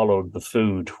 we followed the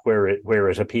food where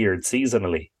it appeared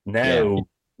seasonally. Now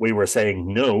we were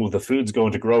saying, no, the food's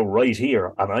going to grow right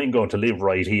here, and I'm going to live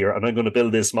right here, and I'm going to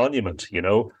build this monument,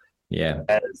 Yeah.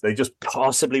 They just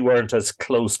possibly weren't as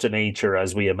close to nature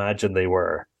as we imagined they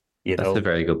were, That's a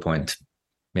very good point.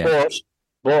 Yeah.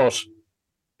 But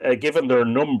given their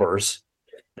numbers,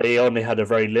 they only had a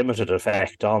very limited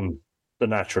effect on the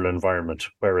natural environment,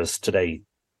 whereas today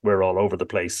we're all over the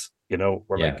place.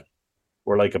 We're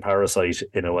like a parasite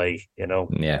in a way.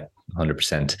 Yeah,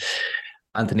 100%.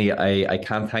 Anthony, I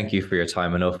can't thank you for your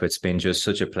time enough. It's been just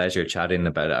such a pleasure chatting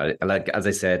about it. Like, as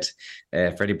I said,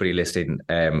 for anybody listening,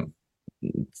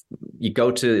 you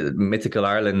go to Mythical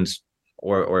Ireland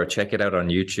or check it out on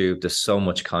YouTube. There's so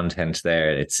much content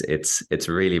there. It's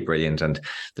really brilliant, and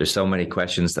there's so many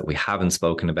questions that we haven't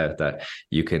spoken about that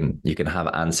you can have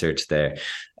answered there.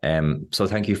 So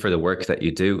thank you for the work that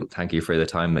you do. Thank you for the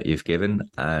time that you've given.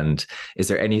 And is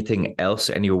there anything else,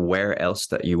 anywhere else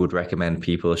that you would recommend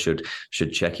people should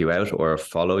check you out or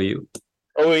follow you?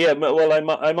 Oh yeah, well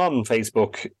I'm on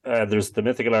Facebook. There's the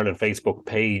Mythical Ireland Facebook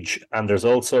page, and there's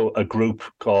also a group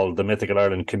called the Mythical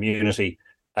Ireland Community.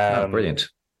 Brilliant.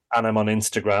 And I'm on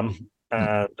Instagram,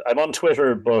 and I'm on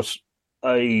Twitter, but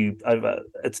I'm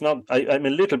a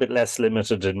little bit less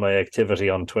limited in my activity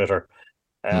on Twitter.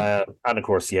 And of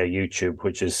course, YouTube,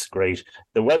 which is great.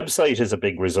 The website is a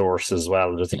big resource as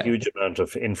well. There's a huge amount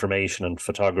of information and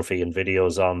photography and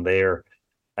videos on there.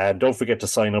 Don't forget to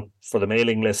sign up for the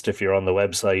mailing list if you're on the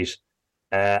website.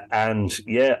 And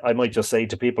I might just say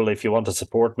to people, if you want to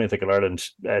support Mythical Ireland,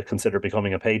 consider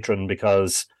becoming a patron,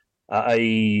 because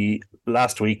I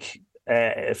last week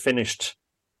finished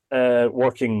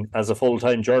working as a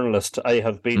full-time journalist. I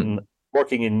have been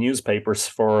working in newspapers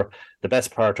for the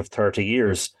best part of 30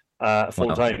 years,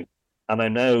 full-time. And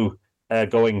I'm now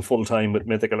going full-time with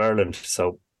Mythical Ireland.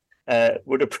 So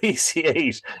would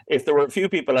appreciate if there were a few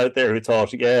people out there who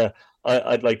thought,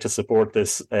 I'd like to support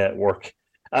this work.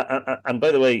 And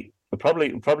by the way,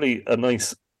 probably a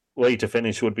nice way to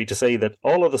finish would be to say that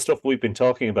all of the stuff we've been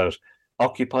talking about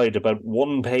occupied about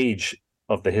one page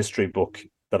of the history book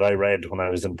that I read when I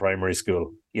was in primary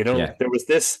school. There was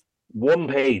this one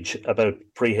page about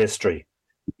prehistory.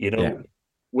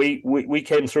 We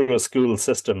came through a school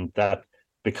system that,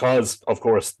 because of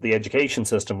course the education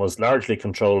system was largely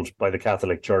controlled by the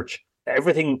Catholic Church,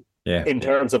 everything in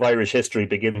terms of Irish history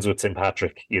begins with St.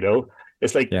 Patrick.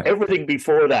 It's like everything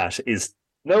before that is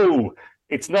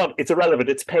it's not, it's irrelevant,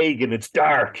 it's pagan, it's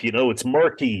dark, it's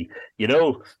murky,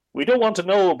 we don't want to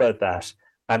know about that.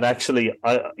 And actually,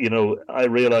 I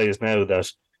realize now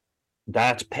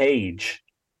that page,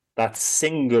 that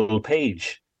single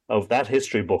page of that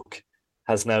history book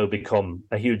has now become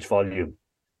a huge volume.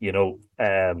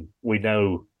 We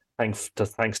now,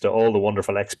 thanks to all the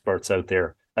wonderful experts out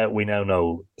there, we now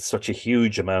know such a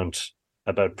huge amount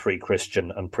about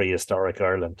pre-Christian and prehistoric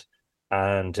Ireland.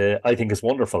 And I think it's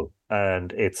wonderful.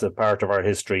 And it's a part of our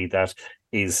history that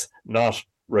is not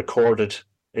recorded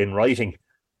in writing,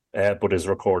 but is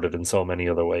recorded in so many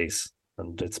other ways.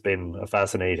 And it's been a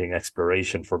fascinating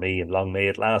exploration for me, and long may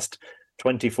it last.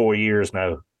 24 years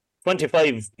now,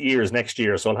 25 years next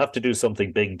year. So I'll have to do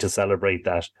something big to celebrate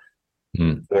that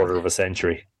quarter of a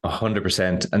century.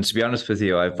 100%. And to be honest with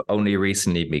you, I've only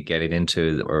recently been getting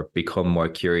into or become more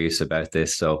curious about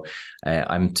this. So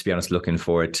I'm, to be honest, looking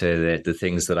forward to the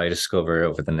things that I discover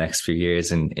over the next few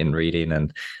years in reading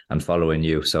and following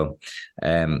you. So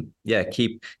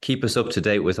keep us up to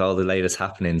date with all the latest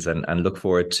happenings, and look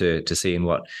forward to seeing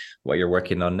what you're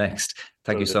working on next.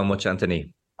 Thank you so much,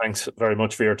 Anthony. Thanks very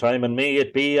much for your time, and may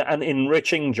it be an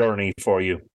enriching journey for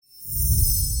you.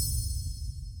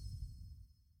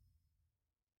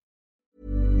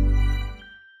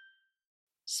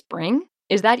 Spring?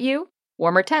 Is that you?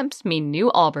 Warmer temps mean new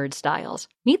Allbirds styles.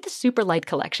 Meet the Super Light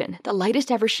Collection, the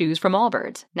lightest ever shoes from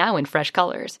Allbirds, now in fresh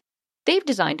colors. They've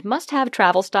designed must-have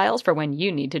travel styles for when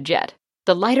you need to jet.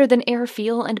 The lighter-than-air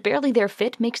feel and barely-there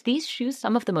fit makes these shoes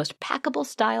some of the most packable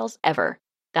styles ever.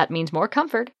 That means more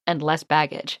comfort and less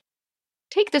baggage.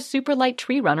 Take the Super Light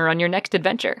Tree Runner on your next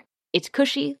adventure. Its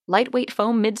cushy, lightweight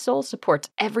foam midsole supports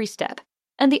every step,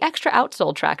 and the extra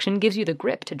outsole traction gives you the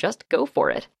grip to just go for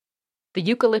it. The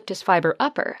eucalyptus fiber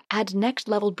upper adds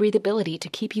next-level breathability to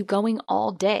keep you going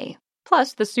all day.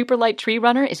 Plus, the Super Light Tree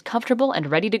Runner is comfortable and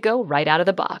ready to go right out of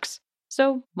the box.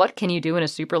 So, what can you do in a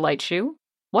super light shoe?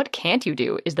 What can't you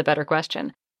do is the better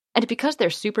question. And because they're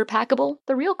super packable,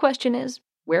 the real question is,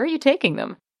 where are you taking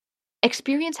them?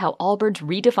 Experience how Allbirds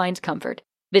redefines comfort.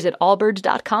 Visit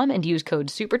allbirds.com and use code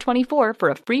SUPER24 for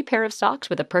a free pair of socks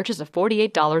with a purchase of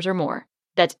 $48 or more.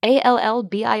 That's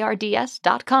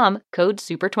ALLBIRDS.com, code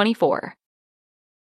SUPER24.